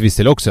gör jag väl till viss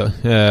del också.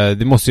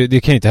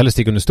 Det kan jag inte heller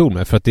sticka under stol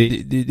med, för att det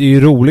är ju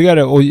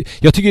roligare, och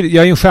jag tycker,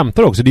 jag är ju en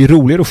skämtare också, det är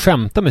roligare att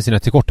skämta med sina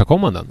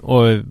tillkortakommanden,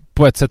 och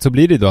på ett sätt så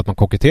blir det då att man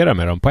koketterar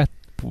med dem på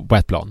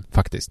ett plan,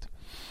 faktiskt.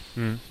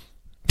 Mm.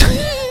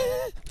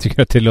 Tycker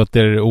du att det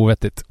låter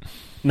ovettigt?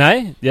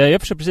 Nej, jag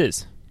förstår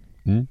precis.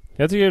 Mm.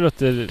 Jag tycker det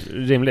låter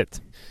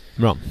rimligt.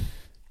 Bra.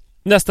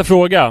 Nästa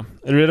fråga,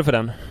 är du redo för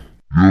den?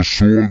 Jag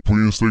såg på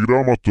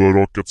Instagram att du har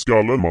rakat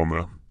skallen,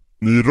 manne.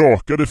 Ni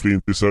rakade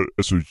flintisar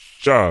är så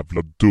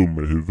jävla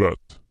dum i huvudet.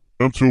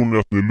 Vem tror ni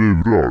att ni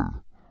lurar?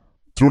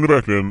 Tror ni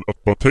verkligen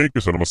att man tänker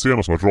sig när man ser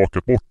någon som har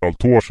rakat bort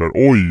allt hår så här,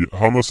 oj,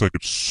 han har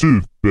säkert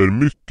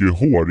supermycket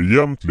hår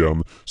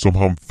egentligen som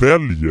han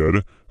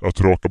väljer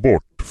att raka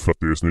bort för att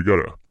det är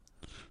snyggare.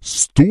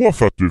 Stå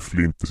för att du är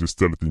flintis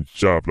istället, din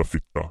jävla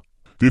fitta.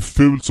 Det är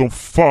fult som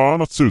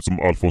fan att se ut som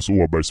Alfons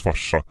Åbergs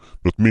farsa,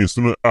 men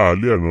åtminstone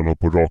ärligare när han har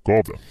på att raka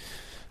av det.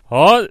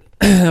 Ja,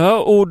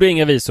 ord och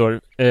inga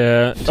visor.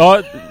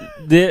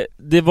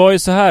 Det var ju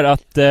så här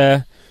att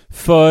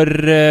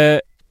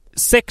för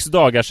 6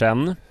 dagar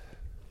sedan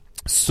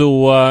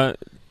så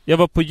jag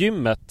var på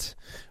gymmet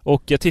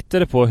och jag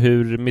tittade på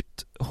hur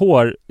mitt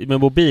hår med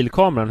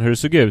mobilkameran, hur det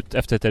såg ut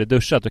efter att jag hade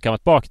duschat och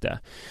kammat bak det.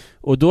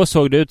 Och då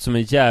såg det ut som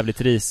en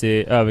jävligt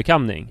risig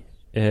överkamning.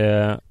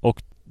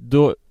 Och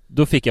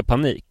då fick jag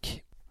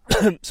panik.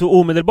 Så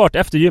omedelbart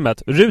efter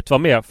gymmet, Rut var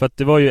med, för att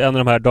det var ju en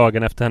av de här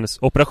dagarna efter hennes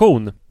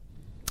operation.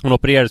 Hon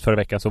opererades förra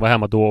veckan, så var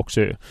hemma då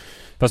också ju,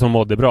 fast hon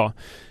mådde bra.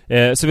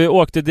 Så vi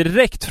åkte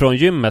direkt från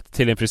gymmet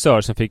till en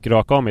frisör som fick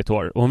raka av mitt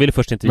hår. Och hon ville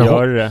först inte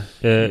göra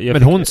det.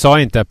 Men hon sa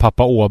inte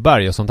pappa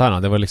Åberg och sånt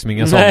här. Det var liksom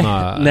inga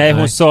sådana... Nej,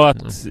 hon sa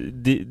att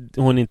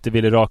hon inte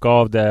ville raka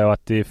av det och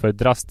att det är för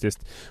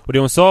drastiskt. Och det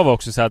hon sa var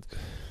också så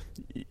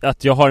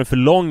att jag har en för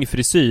lång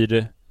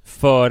frisyr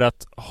för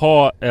att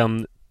ha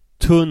en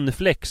tunn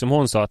fläck, som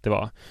hon sa att det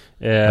var.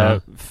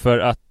 För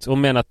att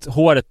hon menar att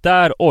håret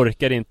där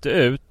orkar inte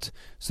ut,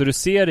 så du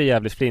ser det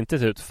jävligt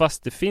flintigt ut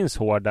fast det finns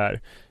hår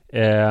där.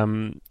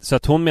 Så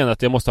att hon menar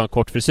att jag måste ha en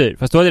kort frisyr.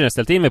 Fast då hade jag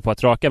ställt in mig på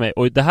att raka mig.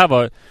 Och det här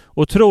var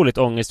otroligt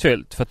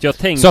ångestfyllt, för att jag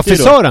tänkte... Så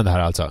frisören det här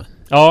alltså?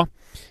 Ja,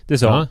 det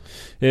sa.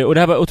 Och det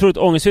här var otroligt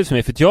ångestfyllt för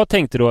mig, för att jag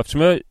tänkte då,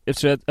 eftersom jag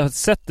hade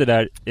sett det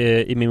där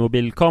i min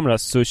mobilkamera,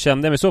 så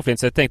kände jag mig så flint,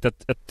 så jag tänkte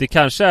att det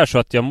kanske är så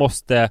att jag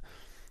måste,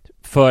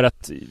 för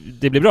att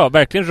det blir bra,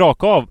 verkligen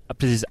raka av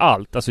precis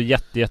allt. Alltså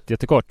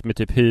jättekort med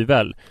typ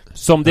hyvel.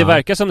 Som det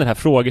verkar som den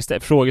här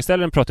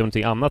frågeställaren pratar om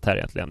någonting annat här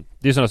egentligen.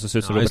 Det är ju sådana som ser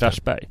ut som Robert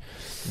Aschberg.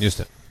 Just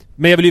det.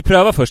 Men jag vill ju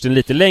pröva först en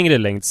lite längre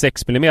längd,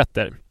 6 mm.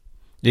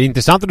 Det är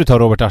intressant att du tar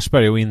Robert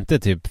Aschberg och inte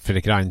typ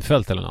Fredrik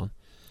Reinfeldt eller någon.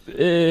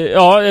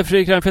 Ja,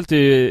 Fredrik Reinfeldt är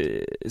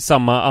ju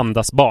samma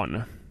andas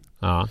barn.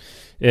 Ja.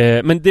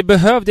 Men det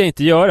behövde jag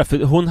inte göra, för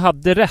hon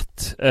hade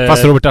rätt.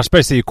 Fast Robert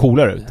Aschberg ser ju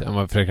coolare ut än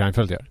vad Fredrik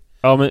Reinfeldt gör.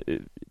 Ja, men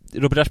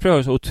Robert Aschberg har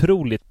ju så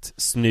otroligt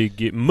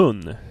snygg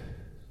mun.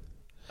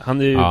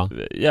 Han är ju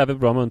jävligt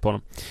bra mun på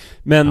honom.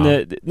 Men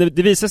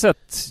det visar sig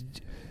att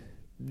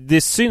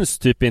det syns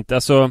typ inte.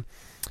 Alltså,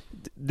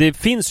 det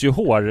finns ju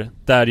hår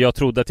där jag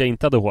trodde att jag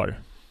inte hade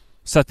hår.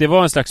 Så att det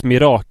var en slags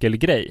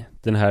mirakelgrej,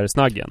 den här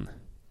snaggen.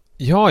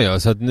 Ja,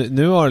 så att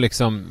nu har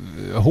liksom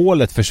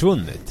hålet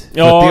försvunnit.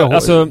 Ja,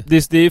 alltså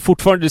det är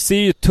fortfarande, det ser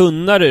ju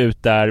tunnare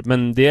ut där,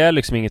 men det är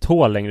liksom inget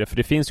hål längre, för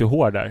det finns ju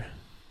hår där.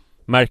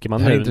 Märker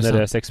man nu när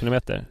det är 6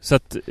 mm. Så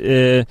att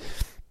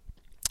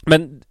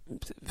men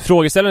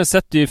frågeställaren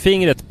sätter ju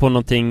fingret på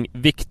någonting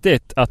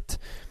viktigt, att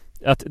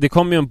det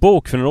kom ju en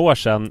bok för några år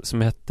sedan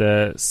som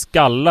hette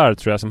Skallar,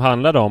 tror jag, som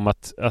handlade om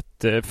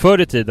att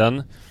förr i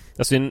tiden,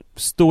 alltså i en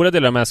stora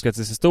delar av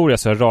mänsklighetens historia,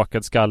 så har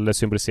rakad skalle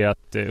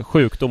symboliserat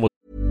sjukdom.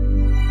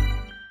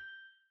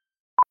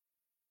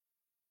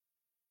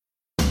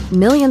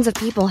 Millions of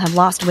people have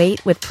lost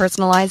weight with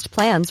personalized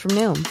plans from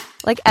Noom.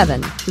 Like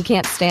Evan, who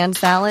can't stand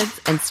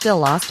salads and still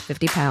lost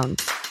 50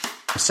 pounds.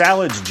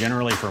 Salads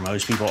generally for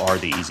most people are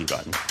the easy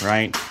button,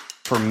 right?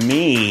 For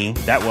me,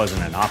 that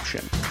wasn't an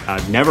option. I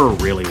never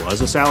really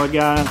was a salad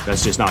guy.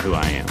 That's just not who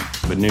I am.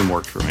 But Noom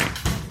worked for me.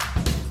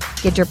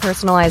 Get your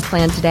personalized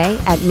plan today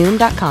at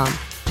Noom.com.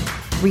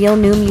 Real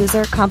Noom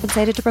user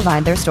compensated to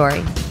provide their story.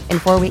 In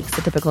 4 weeks,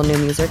 the typical Noom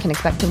user can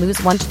expect to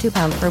lose 1 to 2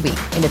 pounds per week.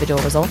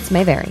 Individual results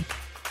may vary.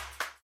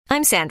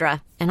 I'm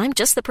Sandra, and I'm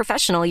just the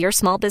professional your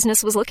small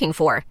business was looking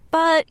for.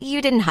 But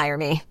you didn't hire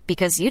me,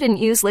 because you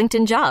didn't use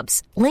LinkedIn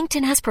Jobs.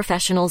 LinkedIn has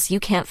professionals you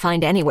can't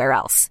find anywhere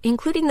else,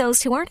 including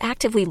those who aren't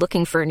actively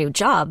looking for a new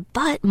job,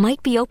 but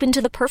might be open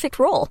to the perfect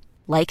role,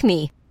 like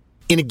me.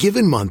 In a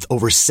given month,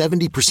 over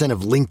 70%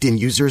 of LinkedIn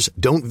users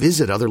don't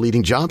visit other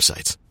leading job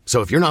sites.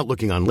 So if you're not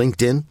looking on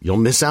LinkedIn,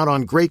 you'll miss out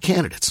on great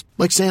candidates,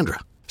 like Sandra.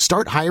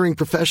 Start hiring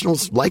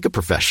professionals like a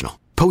professional.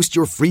 Post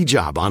your free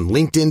job on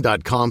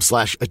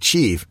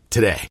linkedin.com/achieve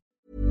today.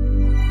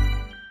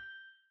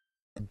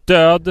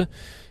 Död.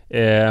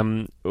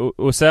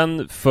 Och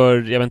sen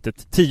för, jag vet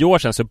inte, 10 år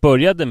sedan så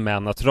började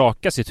män att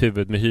raka sitt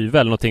huvud med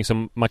hyvel. Någonting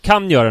som man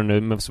kan göra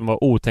nu, men som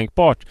var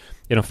otänkbart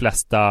i de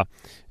flesta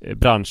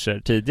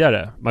branscher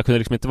tidigare. Man kunde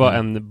liksom inte vara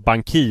en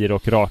bankir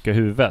och raka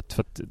huvudet,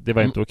 för att det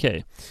var inte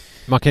okej.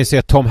 Man kan ju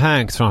se Tom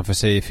Hanks framför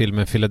sig i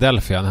filmen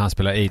Philadelphia när han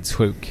spelar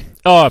AIDS-sjuk.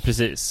 Ja,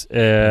 precis.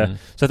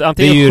 Så att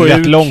antingen det är ju sjuk...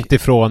 rätt långt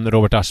ifrån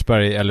Robert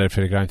Aschberg eller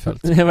Fredrik Reinfeldt.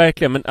 Ja,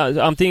 verkligen. Men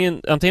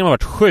antingen har man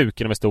varit sjuk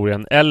genom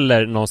historien,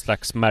 eller någon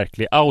slags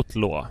märklig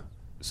outlaw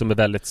som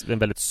är en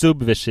väldigt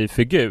subversiv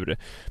figur.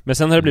 Men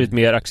sen har det blivit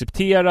mer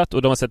accepterat,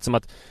 och de har sett som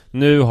att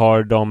nu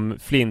har de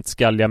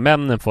flintskalliga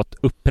männen fått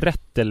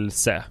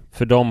upprättelse,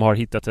 för de har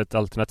hittat ett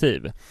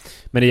alternativ.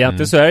 Men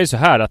egentligen så är det så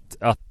här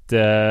att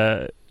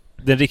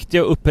den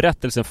riktiga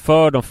upprättelsen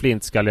för de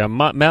flintskalliga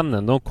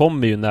männen, de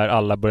kommer ju när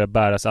alla börjar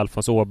bäras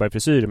Alfons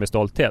Åberg-frisyrer med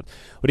stolthet.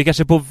 Och det är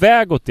kanske på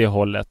väg åt det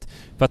hållet.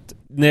 För att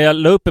när jag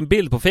la upp en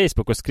bild på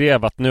Facebook och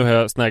skrev att nu har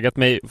jag snäggat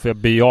mig för att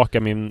bejaka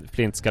min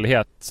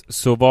flintskallighet,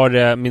 så var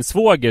det min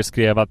svåger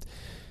skrev att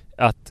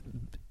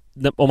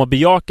om man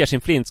bejakar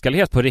sin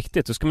flintskallighet på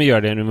riktigt, så ska man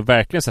göra det när man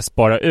verkligen så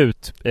spara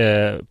ut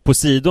på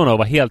sidorna och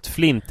vara helt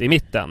flint i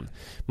mitten.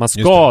 Man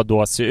ska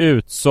då se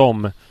ut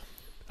som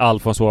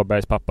Alfons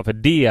Åbergs pappa, för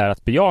det är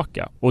att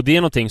bejaka. Och det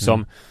är någonting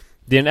som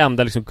det är den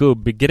enda liksom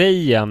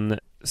gubbgrejen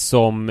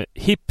som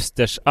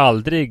hipsters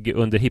aldrig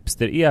under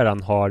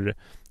hipster-eran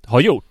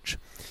har gjort.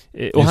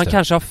 Och han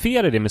kanske har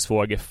fel i det med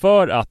svåger,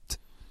 för att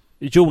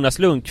Jonas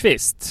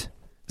Lundqvist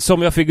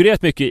som jag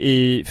figurerat mycket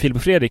i Filip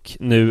och Fredrik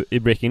nu i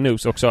Breaking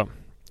News också.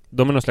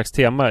 De är någon slags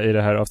tema i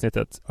det här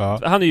avsnittet.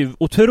 Han är ju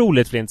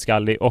otroligt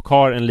flintskallig och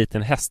har en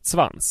liten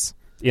hästsvans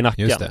i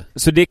nacken. Just det.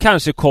 Så det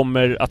kanske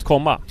kommer att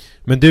komma.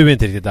 Men du är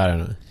inte riktigt där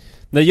ännu.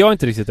 Nej, jag är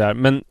inte riktigt där,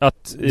 men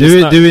att...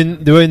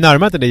 Du har ju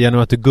närmat dig genom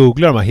att du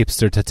googlar de här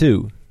hipster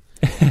tattoo.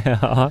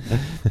 Ja,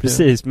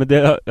 precis. Men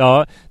det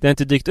har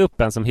inte dykt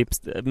upp än som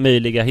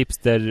möjliga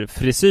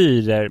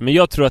hipsterfrisyrer. Men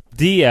jag tror att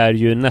det är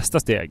ju nästa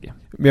steg.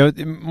 Men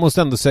jag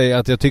måste ändå säga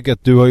att jag tycker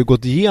att du har ju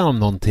gått igenom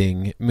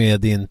någonting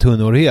med din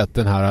tunnhårighet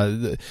den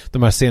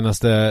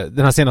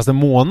här senaste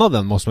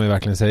månaden, måste man ju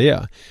verkligen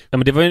säga. Ja,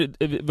 men det var ju,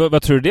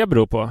 vad tror du det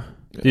beror på?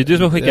 Det är du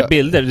som har skickat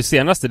bilder. Det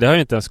senaste, det har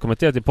jag inte ens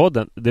kommenterat i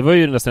podden. Det var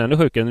ju nästan ännu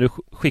sjukare när du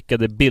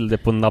skickade bilder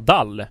på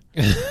Nadal.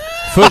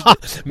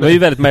 Det var ju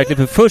väldigt märkligt,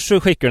 för först så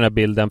skickade du den här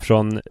bilden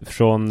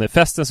från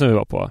festen som vi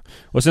var på.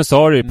 Och sen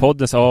sa du i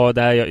podden så,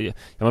 jag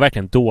var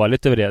verkligen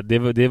dåligt över det.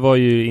 Det var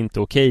ju inte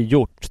okej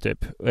gjort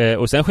typ.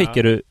 Och sen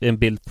skickade du en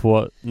bild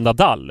på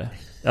Nadal,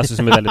 alltså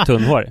som är väldigt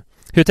tunnhårig.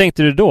 Hur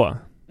tänkte du då?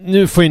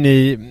 Nu får ju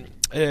ni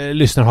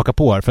lyssnare haka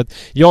på här, för att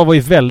jag var ju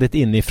väldigt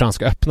inne i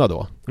Franska öppna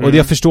då. Och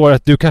jag förstår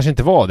att du kanske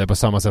inte var det på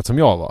samma sätt som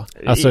jag var.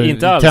 Alltså,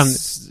 inte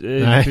alls.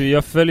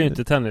 Jag följer ju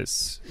inte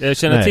tennis. Jag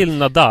känner till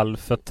Nadal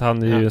för att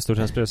han är ju en stor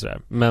tennisspelare.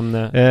 Men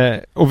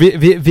och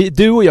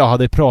du och jag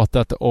hade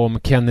pratat om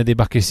Kennedy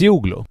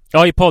Bakircioglu.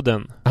 Ja, i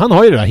podden. Han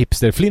har ju den här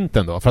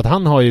hipsterflinten då, för att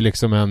han har ju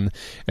liksom en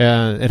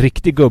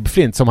riktig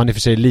gubbflint som han i och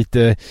för sig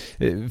lite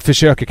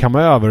försöker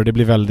kamma över, och det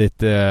blir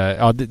väldigt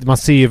man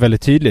ser ju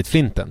väldigt tydligt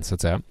flinten, så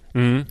att säga.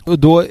 Och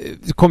då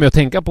kom jag att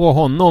tänka på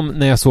honom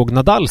när jag såg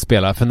Nadal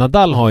spela, för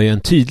Nadal har ju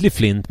en tydlig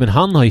flint, men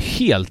han har ju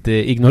helt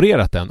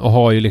ignorerat den och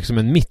har ju liksom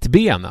en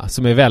mittbena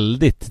som är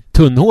väldigt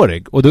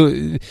tunnhårig. Och då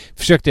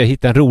försökte jag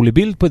hitta en rolig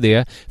bild på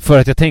det, för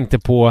att jag tänkte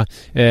på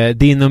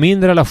din och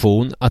min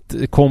relation, att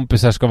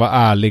kompisar ska vara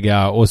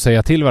ärliga och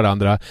säga till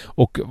varandra.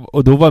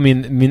 Och då var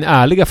min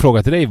ärliga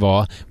fråga till dig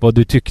var vad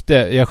du tyckte.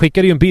 Jag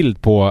skickade ju en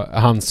bild på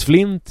hans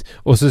flint,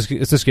 och så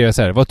skrev jag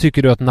så här: vad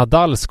tycker du att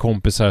Nadals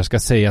kompisar ska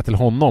säga till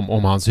honom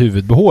om hans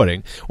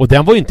huvudbehåring? Och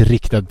den var ju inte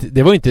riktad,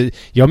 det var inte,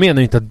 jag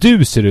menar inte att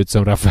du ser ut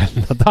som Rafael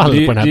Nadal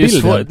på den här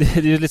bilden. Det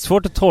är lite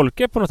svårt att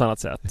tolka på något annat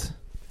sätt.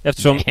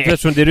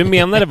 Eftersom det du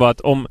menade var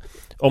att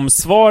om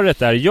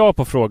svaret är ja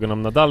på frågan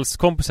om Nadals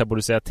kompisar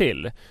borde säga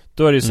till,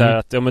 då är det ju så här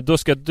att men då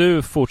ska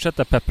du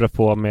fortsätta peppra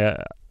på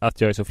med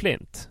att jag är så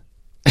flint.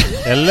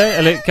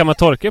 Eller kan man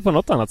tolka det på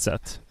något annat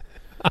sätt?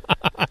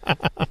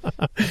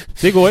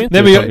 Det går ju inte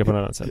att tolka på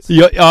något annat sätt.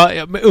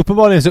 Men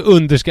uppenbarligen så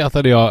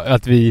underskattade jag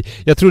att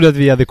jag trodde att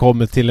vi hade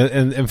kommit till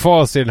en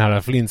fas i den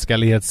här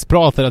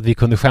flintskallighetspratet att vi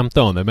kunde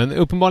skämta om det, men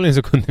uppenbarligen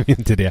så kunde vi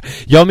inte det.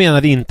 Jag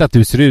menade inte att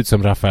du ser ut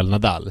som Rafael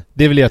Nadal.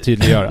 Det vill jag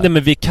tydliggöra. Nej,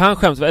 men vi kan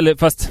skämta, eller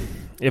fast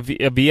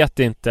jag vet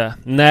inte.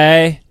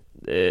 Nej.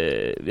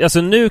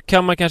 Alltså nu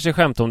kan man kanske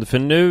skämta om det, för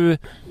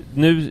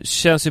nu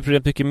känns ju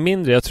problemet mycket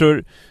mindre. Jag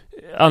tror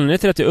anledningen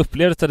till att jag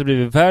upplevde att det hade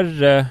blivit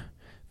värre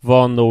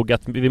var nog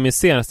att vid min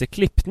senaste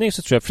klippning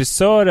så tror jag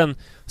frisören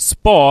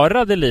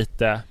sparade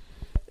lite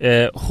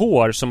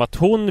hår, som att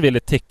hon ville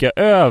täcka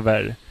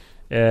över.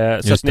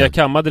 Så att när jag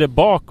kammade det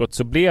bakåt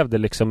så blev det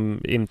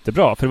liksom inte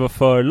bra, för det var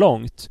för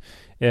långt.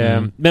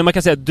 Men man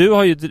kan säga att du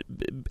har ju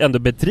ändå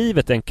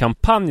bedrivit en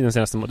kampanj den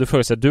senaste månaden. Du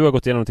frågar sig att du har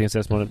gått igenom någonting den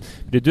senaste månaden.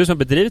 Det är du som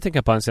har bedrivit en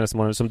kampanj den senaste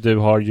månaden som du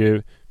har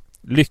ju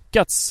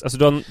lyckats.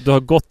 Alltså du har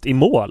gått i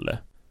mål.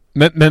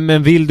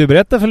 Men vill du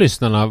berätta för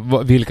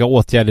lyssnarna vilka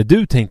åtgärder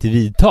du tänkte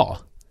vidta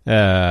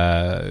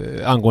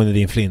angående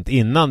din flint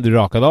innan du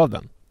rakade av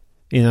den?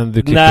 Innan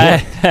du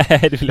klippte? Nej,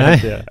 det vill jag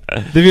inte göra.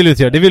 Det vill du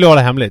inte göra, det vill du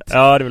hålla hemligt.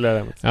 Ja, det vill jag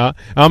hemligt. Ja,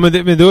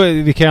 men då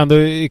vi kan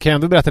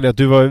ändå berätta det att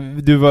du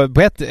var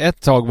på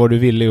ett tag var du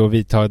villig att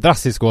vidta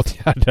drastiska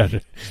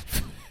åtgärder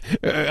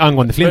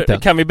angående flinten.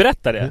 Kan vi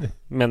berätta det,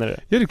 menar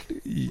du?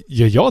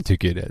 Ja, jag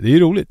tycker det. Det är ju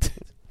roligt.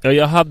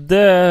 Ja,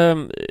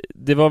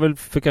 det var väl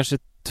för kanske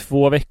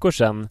 2 veckor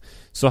sedan,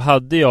 så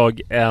hade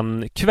jag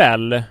en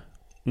kväll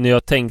när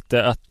jag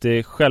tänkte att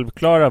det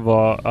självklara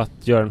var att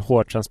göra en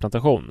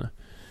hårtransplantation.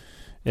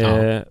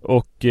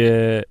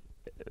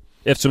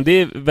 Eftersom det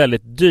är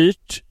väldigt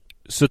dyrt,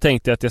 så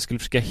tänkte jag att jag skulle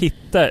försöka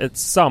hitta ett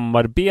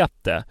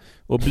samarbete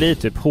och bli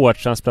typ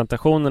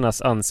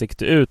hårtransplantationernas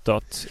ansikte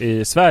utåt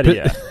i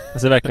Sverige.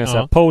 Alltså verkligen så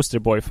här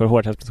posterboy för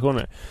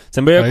hårtransplantationer.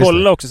 Sen började jag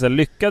kolla också så här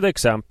lyckade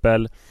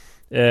exempel.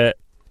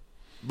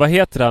 Vad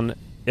heter han?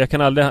 Jag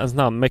kan aldrig hans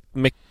namn.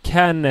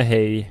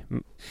 McConaughey.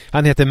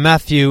 Han heter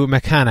Matthew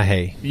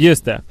McConaughey.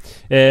 Just det.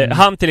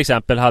 Han till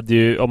exempel hade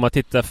ju, om man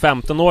tittar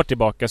 15 år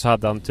tillbaka, så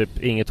hade han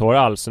typ inget hår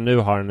alls. Och nu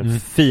har han en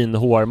fin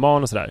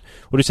hårman och sådär.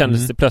 Och det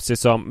kändes det plötsligt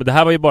som, det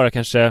här var ju bara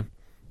kanske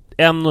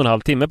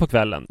 1,5 timme på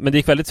kvällen. Men det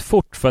gick väldigt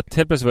fort, för att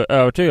helt plötsligt var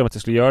jag övertygad om att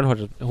jag skulle göra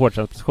en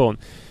hårtransplantation.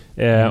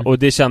 Och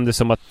det kändes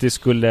som att det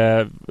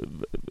skulle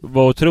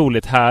vara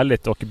otroligt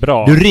härligt och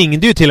bra. Du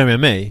ringde ju till och med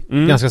mig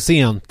ganska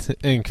sent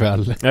en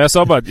kväll. Ja, jag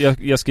sa bara att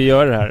jag ska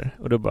göra det här.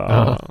 Och då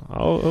bara,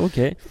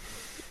 okej.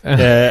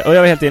 Och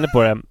jag var helt inne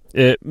på det.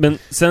 Men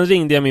sen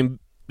ringde jag min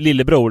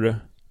lillebror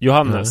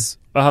Johannes.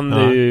 Och han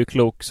är ju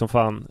klok som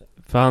fan.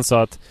 För han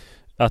sa att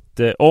att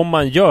om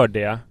man gör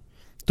det,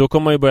 då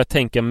kommer man ju börja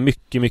tänka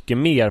mycket, mycket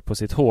mer på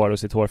sitt hår och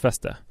sitt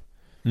hårfäste.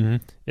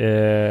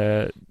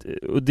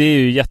 Och det är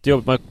ju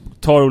jättejobbigt. Man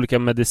tar olika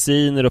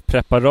mediciner och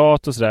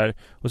preparat och sådär,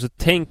 och så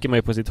tänker man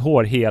ju på sitt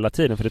hår hela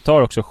tiden, för det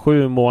tar också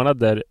 7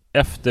 månader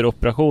efter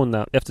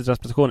operationen, efter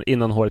transplantationen,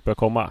 innan håret börjar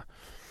komma.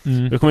 Då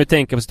kommer man ju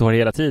tänka på sitt hår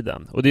hela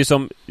tiden. Och det är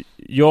som,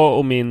 jag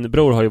och min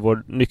bror har ju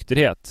vår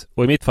nykterhet,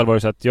 och i mitt fall var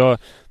det så att jag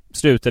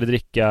slutade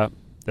dricka,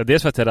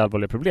 dels för att jag hade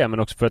allvarliga problem, men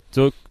också för att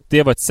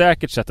det var ett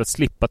säkert sätt att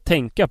slippa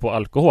tänka på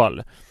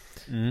alkohol.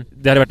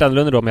 Det hade varit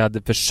annorlunda då om jag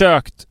hade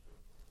försökt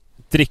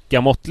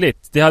dricka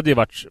måttligt. Det hade ju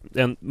varit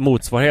en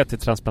motsvarighet till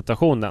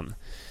transplantationen.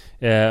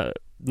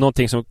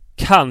 Någonting som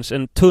kanske,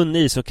 en tunn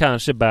is som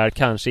kanske bär,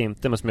 kanske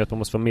inte, men som gör att man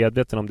måste vara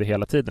medveten om det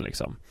hela tiden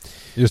liksom.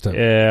 Just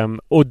det.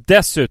 Och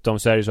dessutom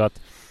så är det så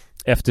att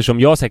eftersom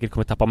jag säkert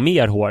kommer tappa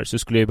mer hår, så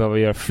skulle jag behöva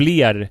göra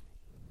fler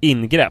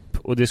ingrepp,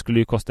 och det skulle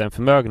ju kosta en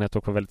förmögenhet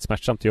och vara väldigt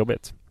smärtsamt och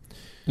jobbigt.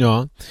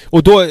 Ja,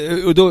 och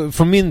då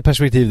från min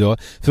perspektiv då,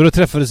 för då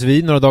träffades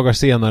vi några dagar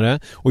senare,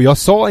 och jag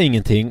sa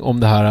ingenting om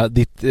det här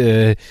ditt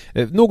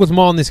något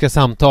maniska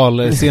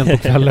samtal sent på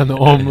kvällen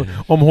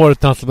om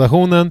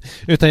hårtransplantationen,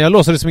 utan jag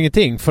låtsades som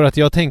ingenting, för att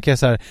jag tänker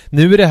så här: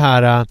 nu är det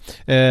här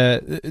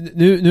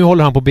nu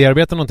håller han på att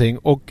bearbeta någonting,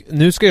 och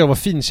nu ska jag vara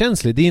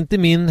finkänslig. Det är inte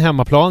min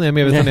hemmaplan, jag är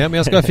medveten om det, men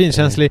jag ska vara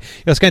finkänslig,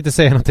 jag ska inte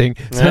säga någonting.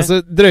 Sen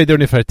så dröjde det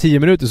ungefär 10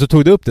 minuter, så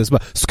tog du upp det, så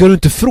bara: ska du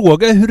inte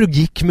fråga hur det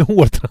gick med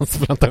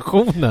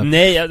hårtransplantationen?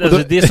 Nej,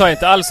 alltså, det sa jag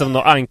inte alls om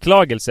någon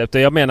anklagelse,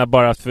 utan jag menar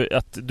bara att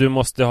du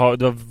måste ha,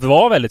 du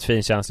var väldigt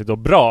finkänsligt och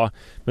bra,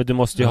 men du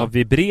måste ju ha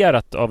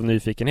vibrerat av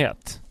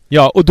nyfikenhet.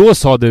 Ja, och då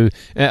sa du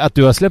att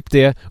du har släppt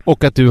det,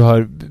 och att du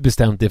har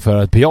bestämt dig för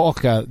att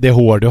bejaka det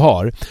hår du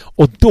har.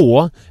 Och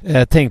då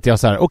tänkte jag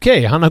så här: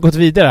 okej, han har gått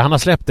vidare, han har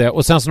släppt det.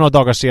 Och sen så några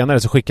dagar senare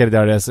så skickade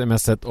jag det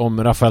smset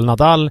om Rafael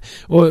Nadal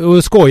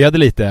och skojade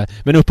lite.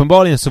 Men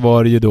uppenbarligen så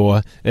var det ju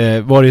då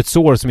var det ett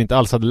sår som inte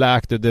alls hade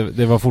läkt.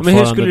 Det var fortfarande. Men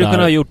hur skulle du där.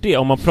 kunna ha gjort det?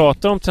 Om man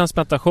pratar om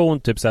transplantation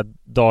typ så här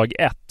dag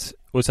 1,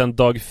 och sen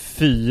dag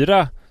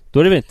 4, då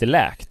är det väl inte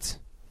läkt?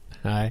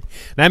 Nej,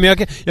 men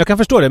jag kan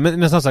förstå det,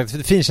 men som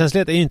sagt,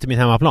 finkänslighet är ju inte min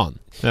hemmaplan.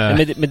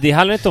 Men det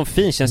handlar inte om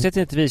finkänslighet,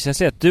 inte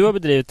finkänslighet. Du har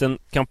bedrivit en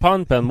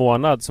kampanj på en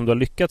månad som du har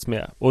lyckats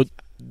med, och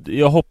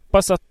jag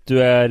hoppas att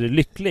du är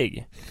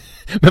lycklig.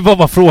 Men vad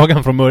var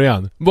frågan från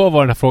början? Vad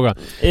var den här frågan?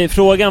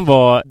 Frågan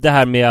var det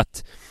här med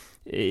att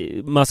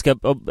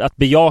att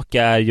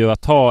bejaka är ju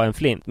att ha en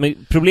flint. Men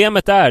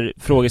problemet är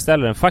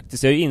frågeställaren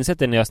faktiskt. Jag har ju insett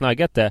det när jag har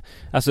snaggat det.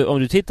 Alltså om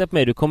du tittar på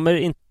mig, du kommer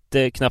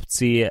inte knappt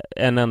se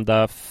en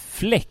enda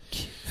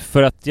fläck,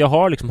 för att jag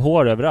har liksom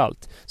hår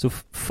överallt. Så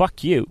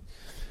fuck you.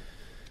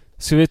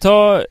 Ska vi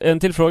ta en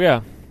till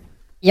fråga?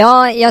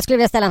 Ja, jag skulle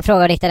vilja ställa en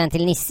fråga och rikta den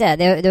till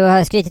Nisse. Du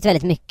har skrytit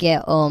väldigt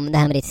mycket om det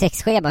här med ditt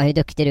sexschema, hur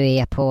duktig du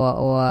är på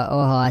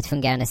att ha ett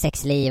fungerande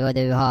sexliv, och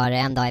du har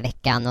en dag i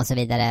veckan och så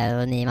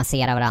vidare, och ni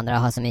masserar varandra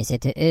och har så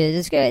mysigt.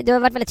 Du har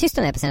varit väldigt tyst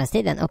om det på senaste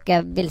tiden, och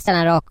jag vill ställa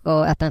en rak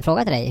och öppen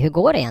fråga till dig. Hur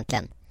går det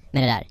egentligen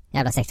med det där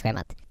jävla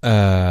sexschemat?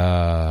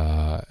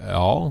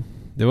 Ja,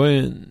 det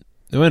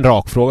var en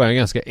rak fråga, en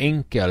ganska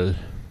enkel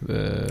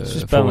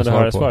spännande att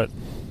höra svaret.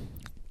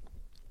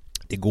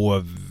 Det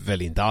går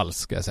väl inte alls,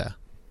 ska jag säga.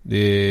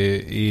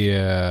 Det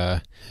är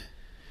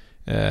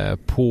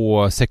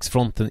på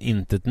sexfronten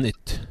inte ett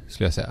nytt,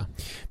 skulle jag säga.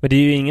 Men det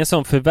är ju ingen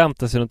som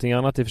förväntar sig någonting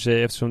annat i och för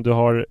sig, eftersom du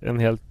har en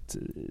helt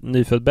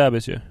nyfödd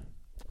bebis ju.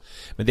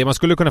 Men det man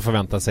skulle kunna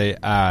förvänta sig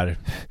är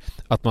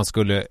att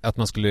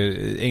man skulle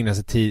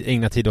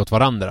ägna tid åt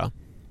varandra.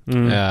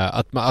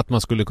 Att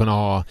man skulle kunna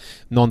ha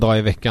någon dag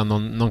i veckan,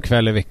 någon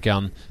kväll i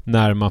veckan,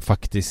 när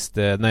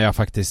jag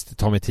faktiskt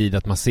tar mig tid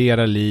att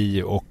massera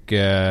Li och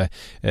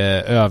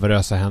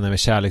överösa henne med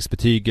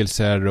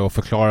kärleksbetygelser och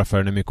förklara för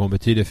henne hur mycket hon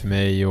betyder för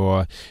mig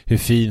och hur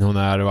fin hon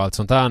är och allt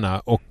sånt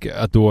där, och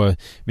att då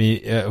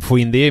få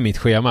in det i mitt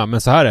schema.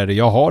 Men så här är det,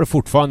 jag har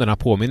fortfarande den här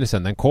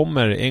påminnelsen, den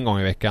kommer en gång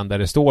i veckan, där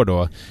det står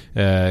då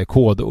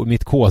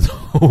mitt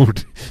kodord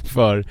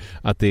för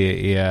att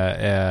det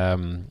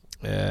är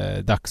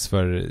dags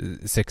för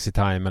sexy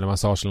time eller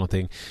massage eller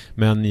någonting.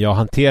 Men jag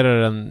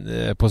hanterar den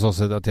på så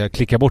sätt att jag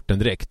klickar bort den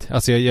direkt.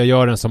 Alltså jag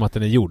gör den som att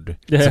den är gjord,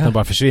 så att den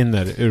bara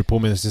försvinner ur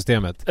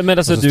påminnelsesystemet. Men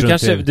alltså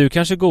du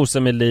kanske gosar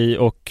med Li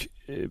och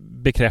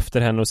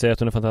bekräftar henne och säger att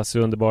hon är fantastisk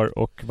och underbar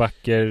och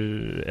vacker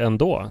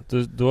ändå.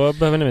 Då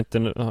behöver ni inte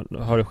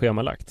ha det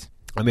schemalagt.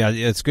 Men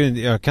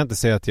jag kan inte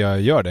säga att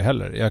jag gör det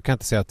heller. Jag kan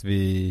inte säga att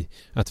vi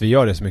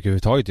gör det så mycket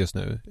överhuvudtaget just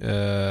nu.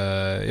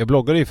 Jag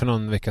bloggade ju för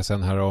någon vecka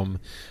sedan här om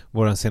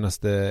vår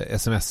senaste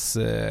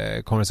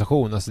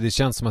sms-konversation. Alltså det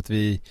känns som att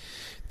vi,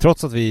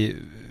 trots att vi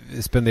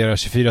spenderar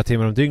 24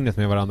 timmar om dygnet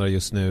med varandra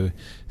just nu,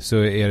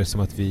 så är det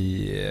som att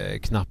vi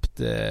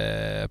knappt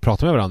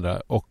pratar med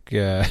varandra och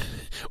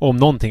om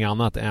någonting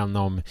annat än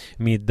om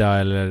middag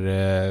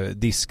eller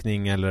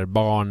diskning eller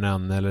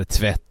barnen eller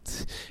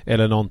tvätt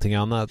eller någonting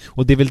annat.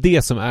 Och det är väl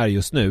det som är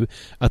just nu,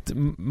 att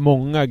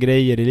många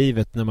grejer i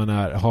livet när man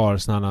har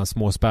sådana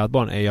små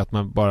spädbarn är ju att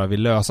man bara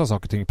vill lösa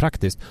saker och ting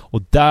praktiskt,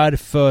 och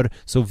därför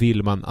så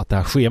vill man att det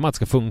här schemat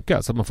ska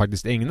funka, så att man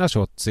faktiskt ägnar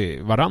sig åt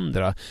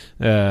varandra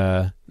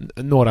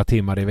några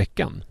timmar i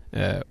veckan.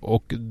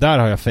 Och där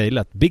har jag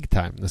failat big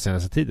time den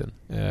senaste tiden.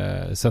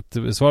 Så att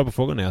svaret på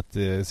frågan är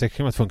att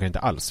sexschemat funkar inte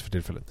alls för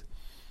tillfället.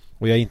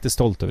 Och jag är inte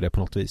stolt över det på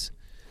något vis.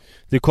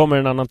 Det kommer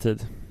en annan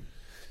tid.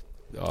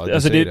 Ja,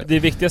 alltså det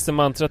viktigaste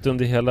mantrat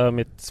under hela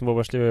mitt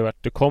småbarnsliv har ju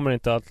varit: det kommer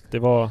inte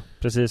alltid vara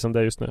precis som det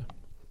är just nu.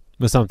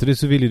 Men samtidigt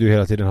så vill ju du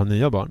hela tiden ha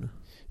nya barn.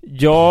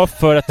 Ja,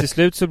 för att till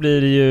slut så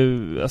blir det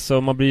ju,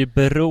 alltså man blir ju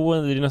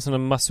beroende, det är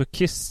nästan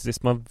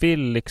masochistiskt. Man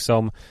vill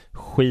liksom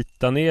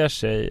skita ner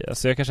sig.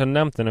 Alltså jag kanske har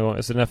nämnt det någon gång,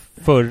 alltså den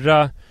här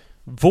förra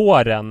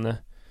våren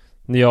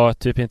när jag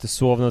typ inte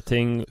sov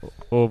någonting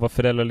och var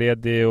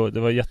föräldraledig och det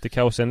var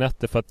jättekaos i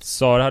nätter för att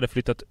Sara hade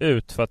flyttat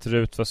ut för att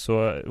Rut var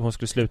så, hon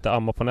skulle sluta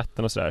amma på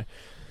nätten och sådär.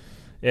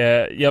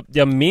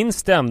 Jag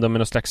minns det ändå med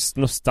någon slags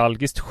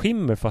nostalgiskt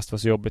skimmer, fast det var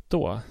så jobbigt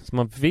då. Så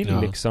man vill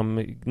liksom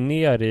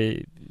ner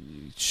i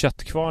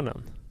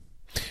köttkvarnen.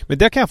 Men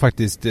det kan jag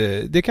faktiskt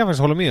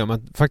hålla med om,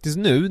 att faktiskt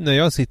nu när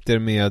jag sitter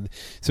med,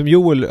 som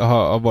Joel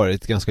har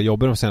varit ganska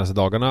jobbig de senaste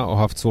dagarna och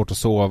haft svårt att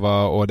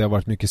sova och det har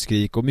varit mycket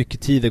skrik och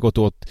mycket tid har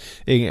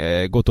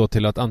gått åt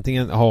till att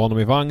antingen ha honom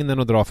i vagnen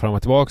och dra fram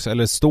och tillbaka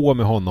eller stå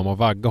med honom och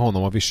vagga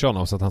honom och vischa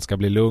honom så att han ska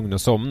bli lugn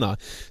och somna.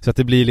 Så att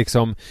det blir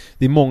liksom,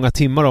 det är många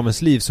timmar av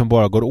ens liv som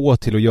bara går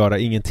åt till att göra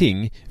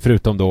ingenting,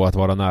 förutom då att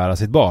vara nära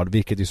sitt barn,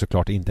 vilket ju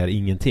såklart inte är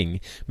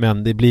ingenting.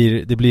 Men det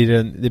blir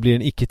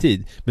en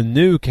icke-tid. Men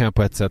nu kan jag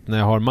på ett sätt,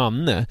 när jag har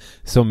Manne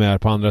som är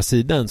på andra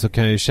sidan, så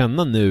kan jag ju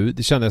känna nu,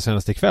 det kände jag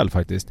senast ikväll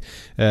faktiskt,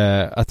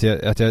 att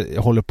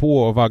jag håller på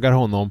och vaggar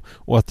honom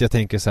och att jag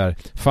tänker så här: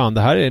 fan,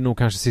 det här är nog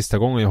kanske sista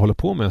gången jag håller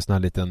på med en sån här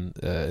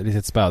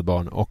litet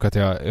spädbarn, och att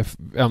jag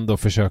ändå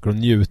försöker att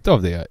njuta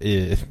av det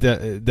i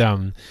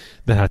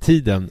den här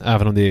tiden,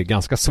 även om det är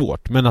ganska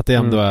svårt, men att det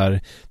ändå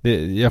är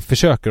jag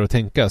försöker att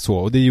tänka så,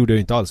 och det gjorde jag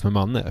ju inte alls med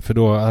Manne, för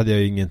då hade jag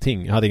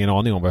hade ingen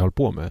aning om vad jag höll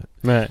på med.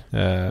 Nej.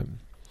 Det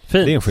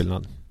är en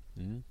skillnad.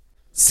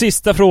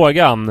 Sista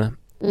frågan.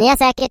 Ni har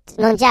säkert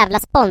någon jävla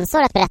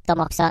sponsor att berätta om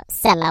också.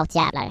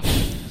 Sellout-jävlar.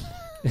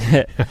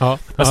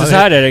 Alltså så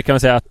här är det, kan man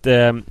säga, att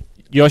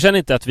jag känner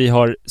inte att vi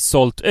har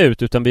sålt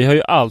ut, utan vi har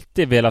ju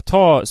alltid velat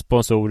ha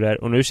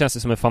sponsorer, och nu känns det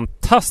som en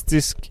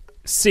fantastisk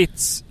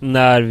sits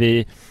när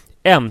vi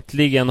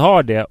äntligen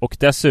har det, och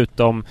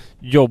dessutom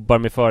jobbar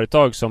med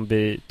företag som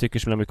vi tycker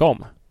så mycket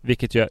om,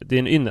 vilket ju, det är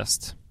en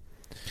ynnest.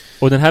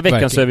 Och den här veckan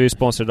verkligen. Så är vi ju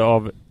sponsrade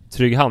av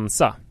Trygg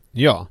Hansa.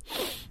 Ja.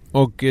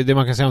 Och det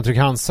man kan säga om Trygg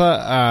Hansa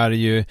är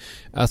ju,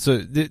 alltså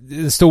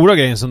den stora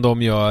grejen som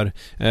de gör,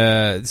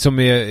 som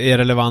är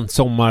relevant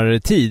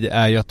sommartid,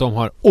 är ju att de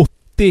har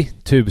 80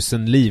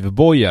 000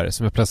 livbojar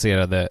som är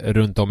placerade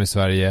runt om i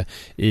Sverige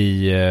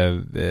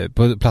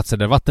på platser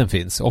där vatten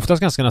finns.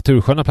 Oftast ganska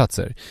natursköna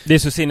platser. Det är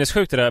så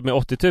sinnessjukt det där med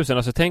 80 000.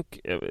 Alltså tänk,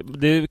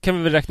 det kan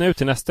vi väl räkna ut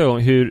till nästa gång,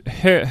 hur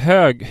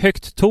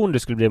högt torn det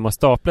skulle bli om man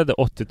staplade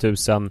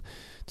 80 000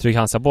 Trygg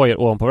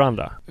Hansa-bojar ovanpå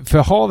varandra. För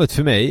havet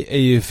för mig är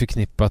ju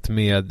förknippat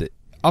med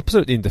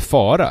absolut inte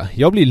fara.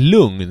 Jag blir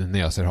lugn när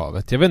jag ser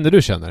havet. Jag vet inte hur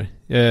du känner.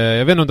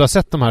 Jag vet inte om du har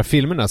sett de här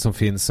filmerna som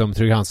finns, som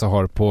Trygg Hansa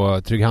har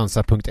på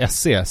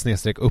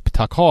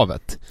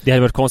trygghansa.se/upptackhavet. Det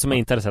hade varit konstigt om jag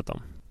inte hade sett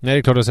dem. Nej, det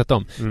är klart du har sett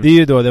dem. Det är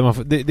ju då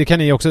det kan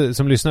ni också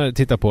som lyssnare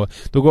titta på.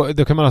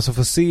 Då kan man alltså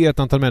få se ett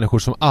antal människor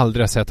som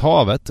aldrig har sett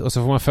havet, och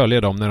så får man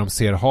följa dem när de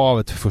ser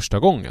havet för första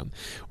gången.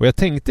 Och jag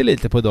tänkte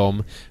lite på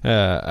dem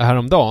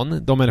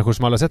häromdagen, de människor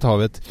som aldrig har sett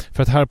havet,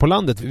 för att här på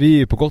landet, vi är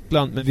ju på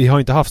Gotland, men vi har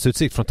inte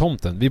havsutsikt från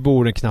tomten. Vi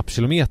bor en knapp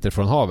kilometer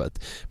från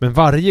havet. Men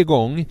varje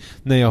gång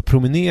när jag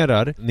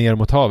promenerar ner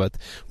mot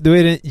havet, då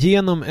är det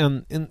genom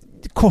en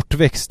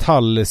kortväxt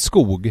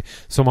tallskog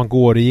som man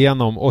går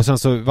igenom, och sen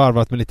så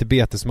varvat med lite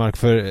betesmark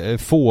för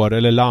får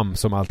eller lamm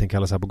som allting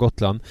kallas här på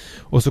Gotland.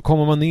 Och så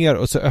kommer man ner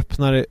och så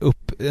öppnar det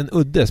upp en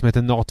udde som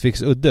heter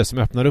Natviks udde, som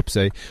öppnar upp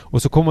sig,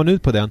 och så kommer man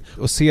ut på den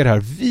och ser här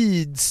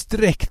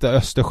vidsträckta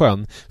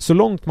Östersjön. Så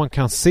långt man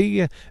kan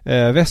se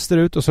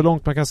västerut och så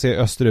långt man kan se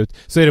österut,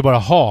 så är det bara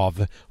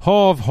hav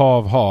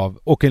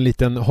och en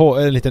liten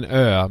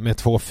ö med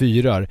 2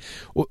 fyrar.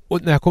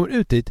 Och när jag kommer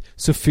ut dit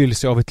så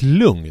fylls jag av ett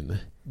lugn.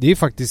 Det är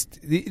faktiskt,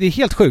 det är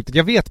helt sjukt.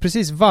 Jag vet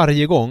precis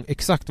varje gång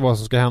exakt vad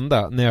som ska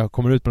hända när jag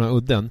kommer ut på den här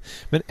udden.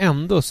 Men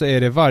ändå så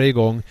är det varje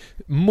gång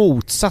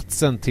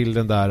motsatsen till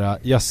den där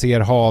jag ser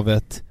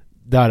havet,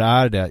 där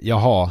är det,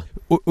 jaha.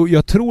 Och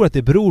jag tror att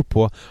det beror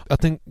på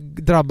att den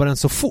drabbar en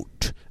så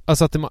fort.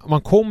 Alltså att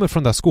man kommer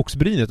från det här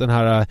skogsbrynet, den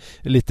här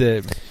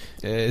lite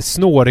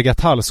snåriga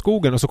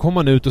tallskogen, och så kommer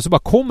man ut och så bara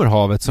kommer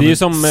havet som, det är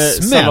som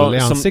smäll i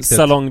ansiktet. Som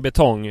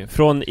salongbetong,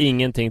 från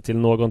ingenting till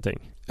någonting.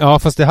 Ja,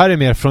 fast det här är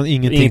mer från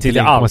ingenting till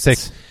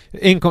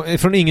 1,6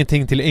 från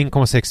ingenting till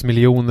 1,6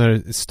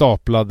 miljoner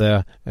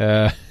staplade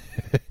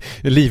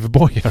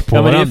livbojar på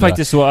varandra. Men det är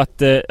faktiskt så att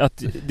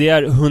det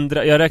är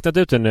 100, jag har räknat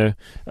ut det nu.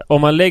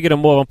 Om man lägger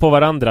dem ovanpå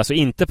varandra, så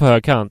inte på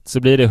högkant, så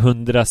blir det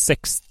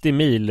 160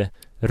 mil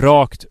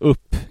rakt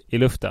upp i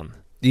luften.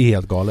 Det är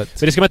helt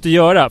galet. Men det ska man inte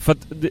göra, för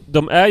att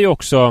de är ju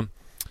också,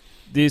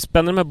 det är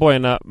spännande med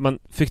bojarna, man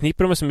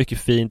förknippar dem med så mycket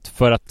fint,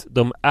 för att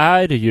de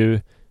är ju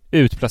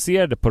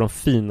utplacerade på de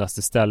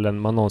finaste ställen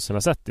man någonsin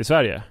har sett i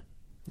Sverige.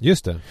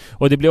 Just det.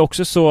 Och det blir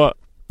också så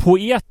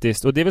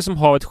poetiskt, och det är väl som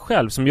havet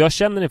själv, som jag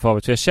känner inför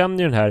havet, för jag känner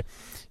ju den här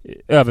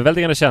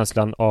överväldigande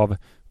känslan av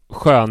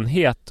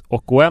skönhet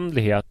och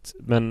oändlighet,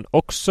 men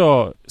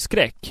också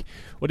skräck.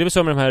 Och det är väl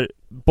så med de här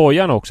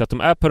bojarna också, att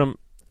de är på de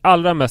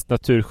allra mest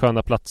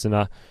natursköna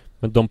platserna,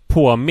 men de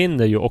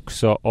påminner ju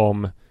också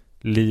om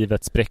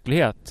livets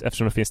bräcklighet,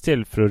 eftersom de finns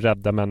till för att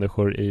rädda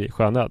människor i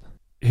sjönöd.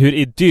 Hur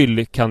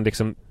idyll kan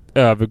liksom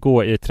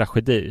övergå i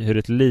tragedi, hur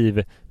ett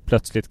liv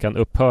plötsligt kan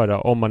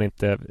upphöra om man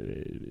inte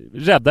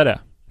räddar det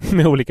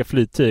med olika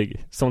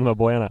flytyg som de här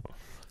bojarna.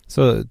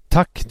 Så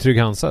tack Trygg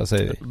Hansa,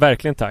 säger vi.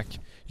 Verkligen tack.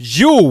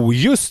 Jo,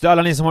 just det,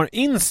 alla ni som har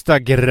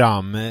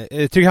Instagram.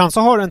 Trygg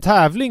Hansa har en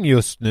tävling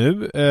just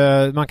nu.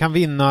 Man kan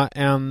vinna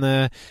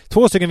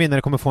 2 stycken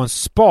vinnare kommer få en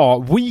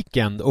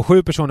spa-weekend och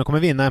 7 personer kommer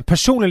vinna en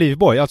personlig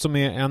livboj, alltså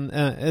med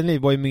en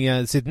livboj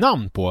med sitt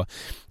namn på.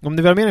 Om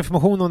du vill ha mer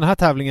information om den här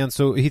tävlingen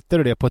så hittar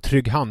du det på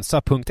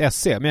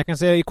trygghansa.se. Men jag kan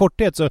säga i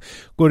korthet så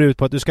går det ut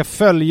på att du ska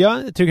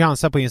följa Trygg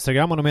Hansa på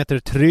Instagram, och de heter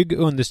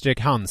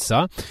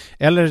trygg_hansa.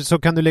 Eller så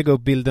kan du lägga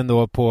upp bilden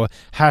då på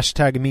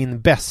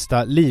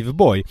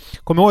 #minbästalivboj.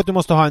 Kom ihåg att du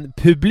måste ha en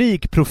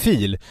publik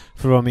profil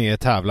för att vara med och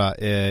tävla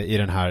i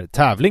den här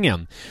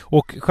tävlingen.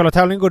 Och själva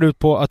tävlingen går ut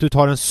på att du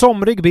tar en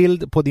somrig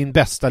bild på din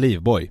bästa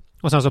livboj.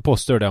 Och sen så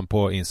postar du den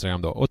på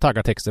Instagram då och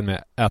taggar texten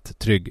med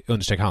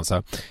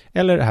 @trygg_hansa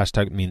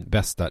eller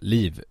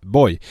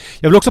 #minbästalivboj.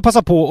 Jag vill också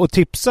passa på att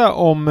tipsa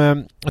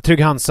om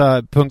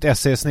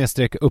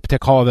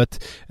trygghansa.se/upptäck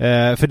havet.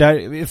 För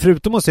där,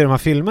 förutom att se de här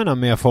filmerna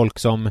med folk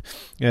som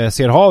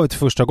ser havet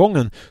första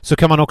gången, så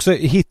kan man också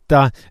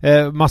hitta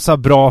massa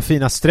bra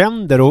fina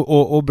stränder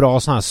och bra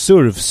såna här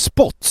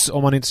surfspots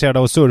om man är intresserad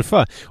av att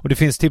surfa. Och det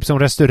finns tips om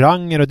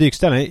restauranger och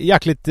dykställen.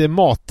 Jäkligt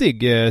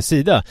matig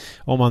sida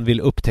om man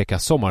vill upptäcka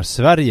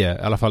Sommarsverige, i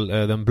alla fall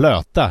den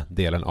blöta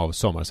delen av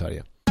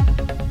Sommarsverige.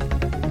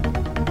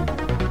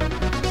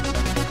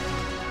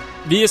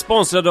 Vi är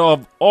sponsrade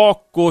av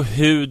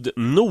Akohud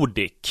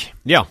Nordic.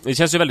 Ja. Det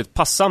känns ju väldigt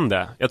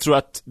passande. Jag tror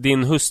att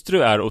din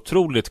hustru är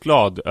otroligt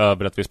glad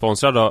över att vi är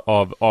sponsrade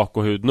av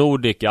Akohud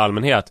Nordic i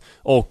allmänhet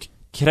och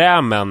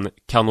krämen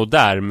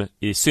Canoderm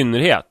i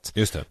synnerhet.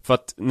 Just det. För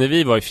att när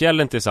vi var i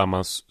fjällen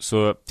tillsammans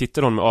så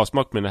tittade hon med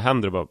avsmak på mina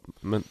händer och bara,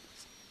 men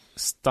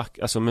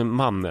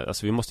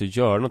vi måste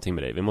göra någonting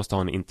med dig. Vi måste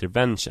ha en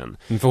intervention.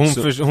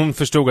 För hon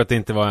förstod att det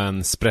inte var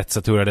en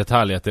spretsatura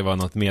detalj, att det var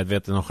något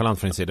medvetet nonchalant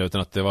från din sida,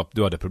 utan att det var,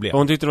 du hade problem.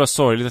 Hon tyckte det var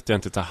sorgligt att jag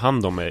inte tar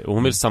hand om mig. Och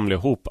hon vill samla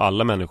ihop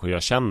alla människor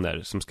jag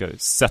känner som ska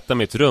sätta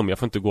mig i ett rum. Jag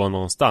får inte gå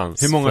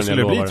någonstans. Hur många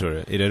skulle det bli, tror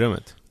du, i det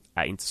rummet?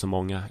 Nej, inte så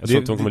många. Jag tror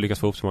inte hon kommer lyckas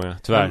få ihop så många,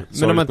 tyvärr.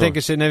 Men om man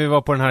tänker sig när vi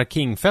var på den här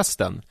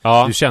Kingfesten,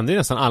 du kände ju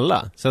nästan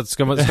alla. Så att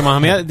ska man ha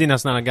med dina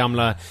sådana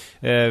gamla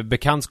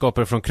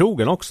bekantskaper från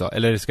krogen också?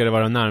 Eller ska det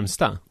vara de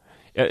närmsta?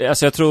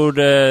 Alltså jag tror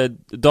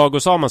Dag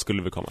och Saman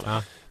skulle vi komma.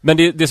 Ja. Men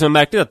det som är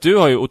märkligt är att du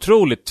har ju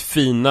otroligt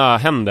fina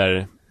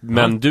händer,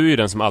 men du är ju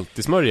den som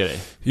alltid smörjer dig.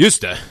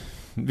 Just det.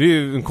 Det är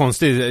ju en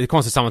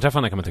konstig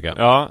sammanträffande, kan man tycka.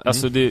 Ja,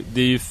 alltså det är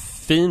ju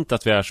fint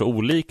att vi är så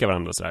olika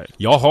varandra så här.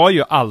 Jag har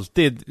ju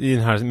alltid i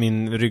den här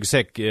min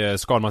ryggsäck,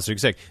 Skalmans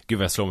ryggsäck. Gud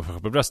vad jag slår mig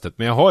för bröstet.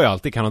 Men jag har ju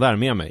alltid Canoderm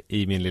med mig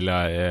i min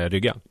lilla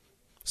rygga.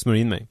 Smörj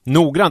in mig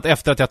noggrant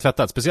efter att jag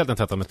tvättat, speciellt när jag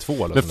tvättat med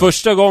tvål. Men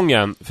första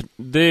gången,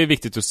 det är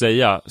viktigt att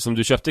säga, som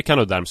du köpte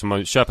Canoderm som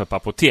man köper på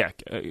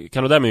apotek.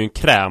 Canoderm är ju en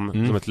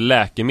kräm som ett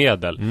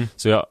läkemedel.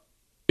 Så jag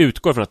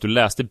utgår från att du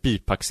läste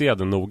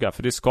bipacksedeln noga,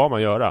 för det ska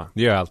man göra.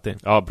 Det gör jag alltid.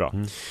 Ja, bra.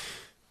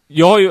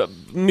 Jag har ju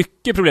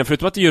mycket problem,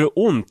 förutom att det gör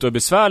ont och är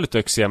besvärligt och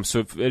eksem, så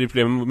är det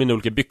problem med mina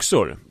olika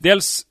byxor.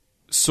 Dels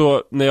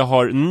så när jag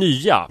har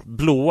nya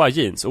blåa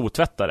jeans,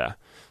 otvättade,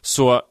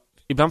 så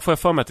ibland får jag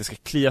för mig att det ska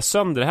klia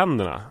sönder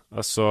händerna.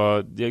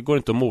 Alltså, det går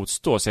inte att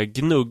motstå, så jag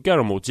gnuggar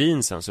dem mot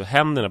jeansen så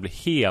händerna blir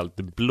helt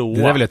blåa.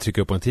 Det där vill jag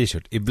trycka upp på en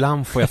t-shirt.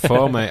 Ibland får jag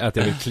för mig att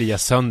jag vill klia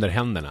sönder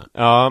händerna.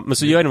 Ja, men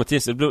så gör jag det mot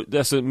jeansen.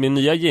 Alltså, med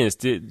nya jeans,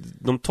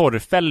 de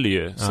torrfäller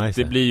ju. Så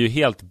det blir ju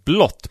helt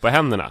blått på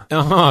händerna.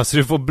 Jaha, så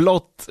du får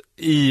blått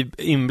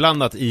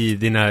inblandat i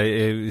dina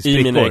sprickor.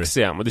 I mina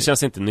eksem, och det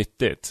känns inte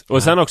nyttigt.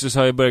 Och sen också så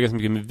har jag börjat ganska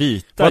mycket med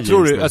vita jeans. Vad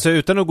tror du, alltså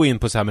utan att gå in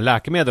på så här med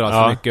läkemedel och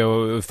allt så mycket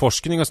och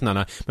forskning och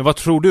sådana, men vad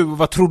tror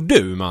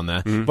du,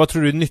 Manne? Vad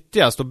tror du är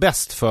nyttigast och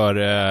bäst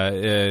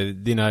för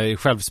dina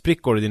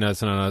självsprickor och dina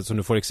sådana som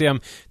du får eksem?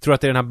 Tror du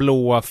att det är den här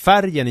blåa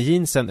färgen i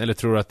jeansen, eller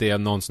tror du att det är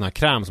någon sån här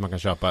kräm som man kan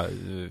köpa,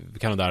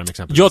 Canoderm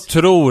exempelvis? Jag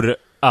tror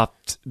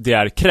att det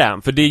är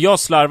kräm, för det jag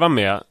slarvar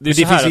med, det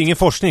finns ju ingen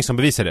forskning som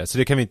bevisar det, så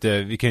det kan vi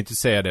kan ju inte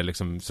säga det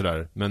liksom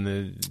sådär,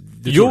 men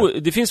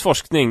det finns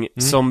forskning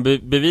som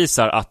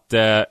bevisar att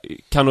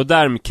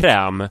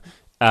Canoderm-kräm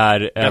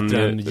är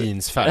bättre än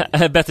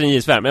jeansfärg. Bättre än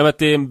jeansfärg, men att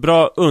det är en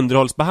bra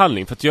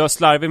underhållsbehandling, för att jag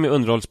slarvar med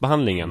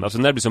underhållsbehandlingen. Alltså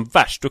när det blir som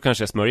värst, då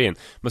kanske jag smörjer in.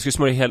 Man ska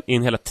smörja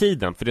in hela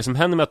tiden, för det som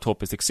händer med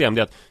atopiskt eksem,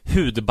 det är att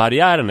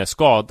hudbarriären är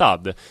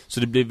skadad, så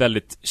det blir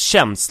väldigt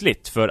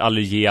känsligt för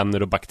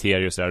allergener och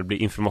bakterier och sådär. Det blir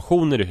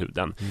inflammationer i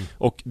huden.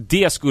 Och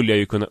det skulle jag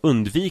ju kunna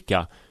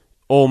undvika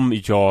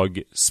om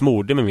jag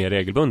smorde mig mer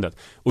regelbundet.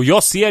 Och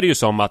jag ser det ju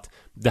som att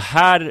det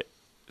här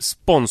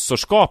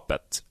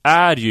sponsorskapet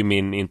är ju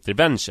min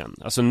intervention.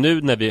 Alltså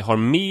nu när vi har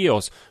med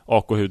oss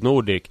AK Hud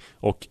Nordic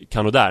och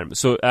Canoderm,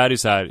 så är det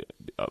så här,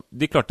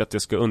 det är klart att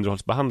jag ska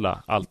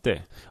underhållsbehandla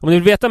alltid. Om ni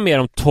vill veta mer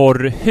om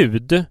torr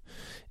hud,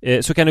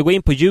 så kan du gå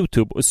in på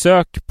YouTube och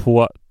sök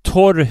på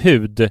torr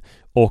hud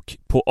och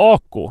på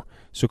AK,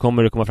 så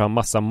kommer det komma fram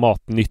massa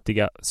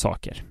matnyttiga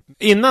saker.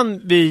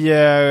 Innan vi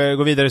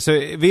går vidare så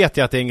vet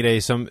jag att det är en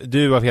grej som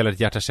du av hela ditt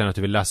hjärta känner att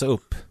du vill läsa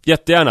upp.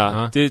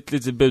 Jättegärna. Det är ett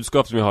litet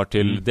budskap som jag har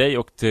till dig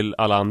och till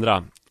alla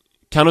andra.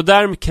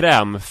 Canoderm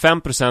kräm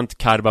 5%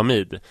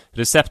 karbamid.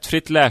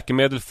 Receptfritt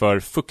läkemedel för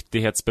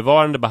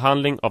fuktighetsbevarande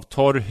behandling av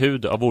torr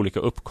hud av olika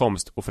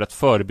uppkomst och för att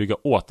förebygga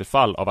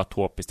återfall av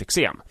atopiskt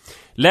eksem.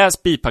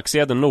 Läs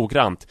bipacksedeln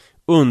noggrant.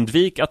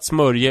 Undvik att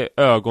smörja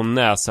ögon,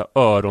 näsa,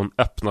 öron,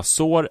 öppna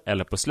sår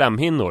eller på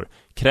slemhinnor.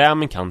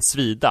 Krämen kan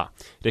svida.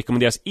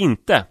 Rekommenderas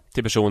inte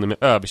till personer med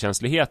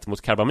överkänslighet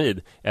mot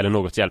karbamid eller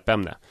något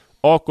hjälpämne.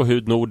 AK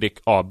Hud Nordic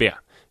AB.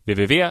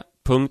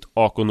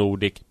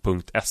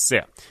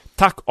 www.aknordic.se.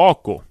 Tack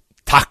AK.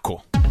 Taco.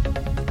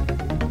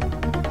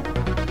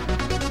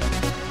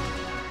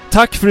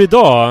 Tack för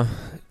idag.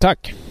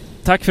 Tack.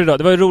 Tack för idag.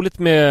 Det var ju roligt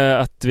med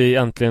att vi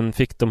äntligen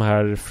fick de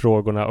här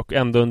frågorna och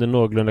ändå under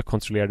någorlunda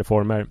kontrollerade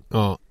former.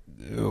 Ja.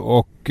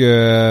 Och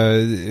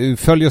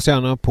följ oss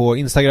gärna på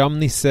Instagram,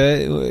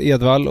 Nisse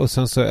Edvall, och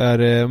sen så är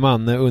det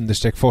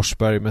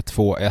Manne_Forsberg med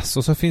 2S,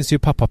 och så finns ju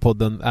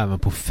Pappapodden även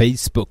på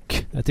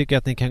Facebook. Jag tycker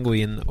att ni kan gå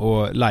in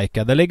och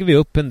likea. Där lägger vi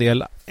upp en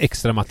del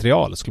extra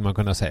material, skulle man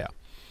kunna säga.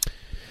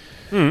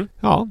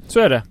 Ja, så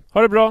är det.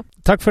 Ha det bra.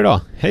 Tack för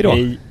idag. Hej då.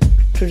 Hej.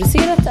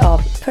 Producerat av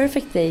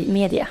Perfect Day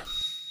Media.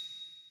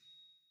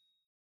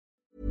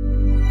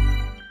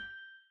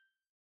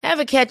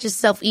 Ever catch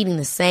yourself eating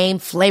the same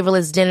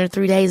flavorless dinner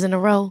 3 days in a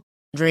row?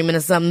 Dreaming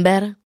of something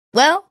better?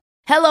 Well,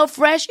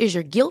 HelloFresh is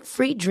your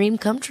guilt-free dream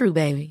come true,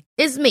 baby.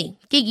 It's me,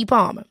 Keke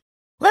Palmer.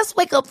 Let's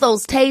wake up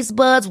those taste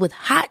buds with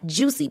hot,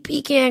 juicy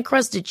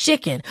pecan-crusted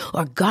chicken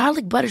or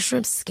garlic butter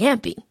shrimp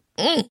scampi.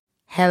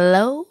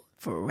 Hello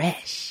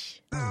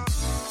Fresh.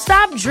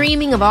 Stop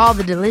dreaming of all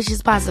the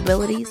delicious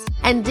possibilities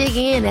and dig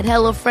in at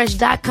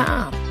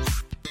HelloFresh.com.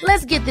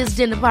 Let's get this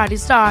dinner party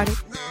started.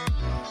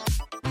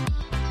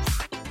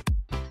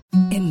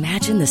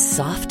 Imagine the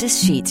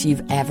softest sheets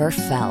you've ever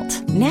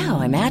felt.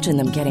 Now imagine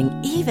them getting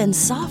even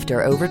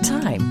softer over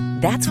time.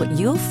 That's what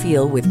you'll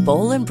feel with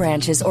Boll &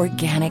 Branch's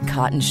organic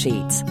cotton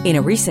sheets. In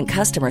a recent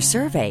customer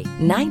survey,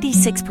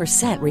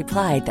 96%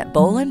 replied that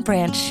Boll &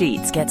 Branch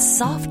sheets get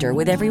softer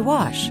with every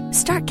wash.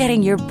 Start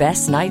getting your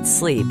best night's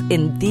sleep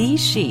in these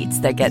sheets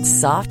that get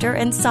softer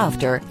and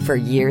softer for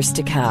years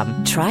to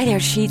come. Try their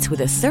sheets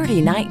with a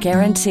 30-night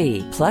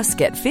guarantee. Plus,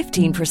 get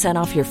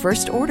 15% off your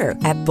first order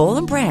at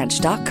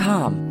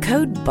bollandbranch.com.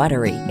 Code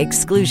BUTTERY.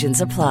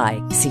 Exclusions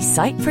apply. See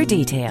site for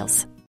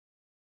details.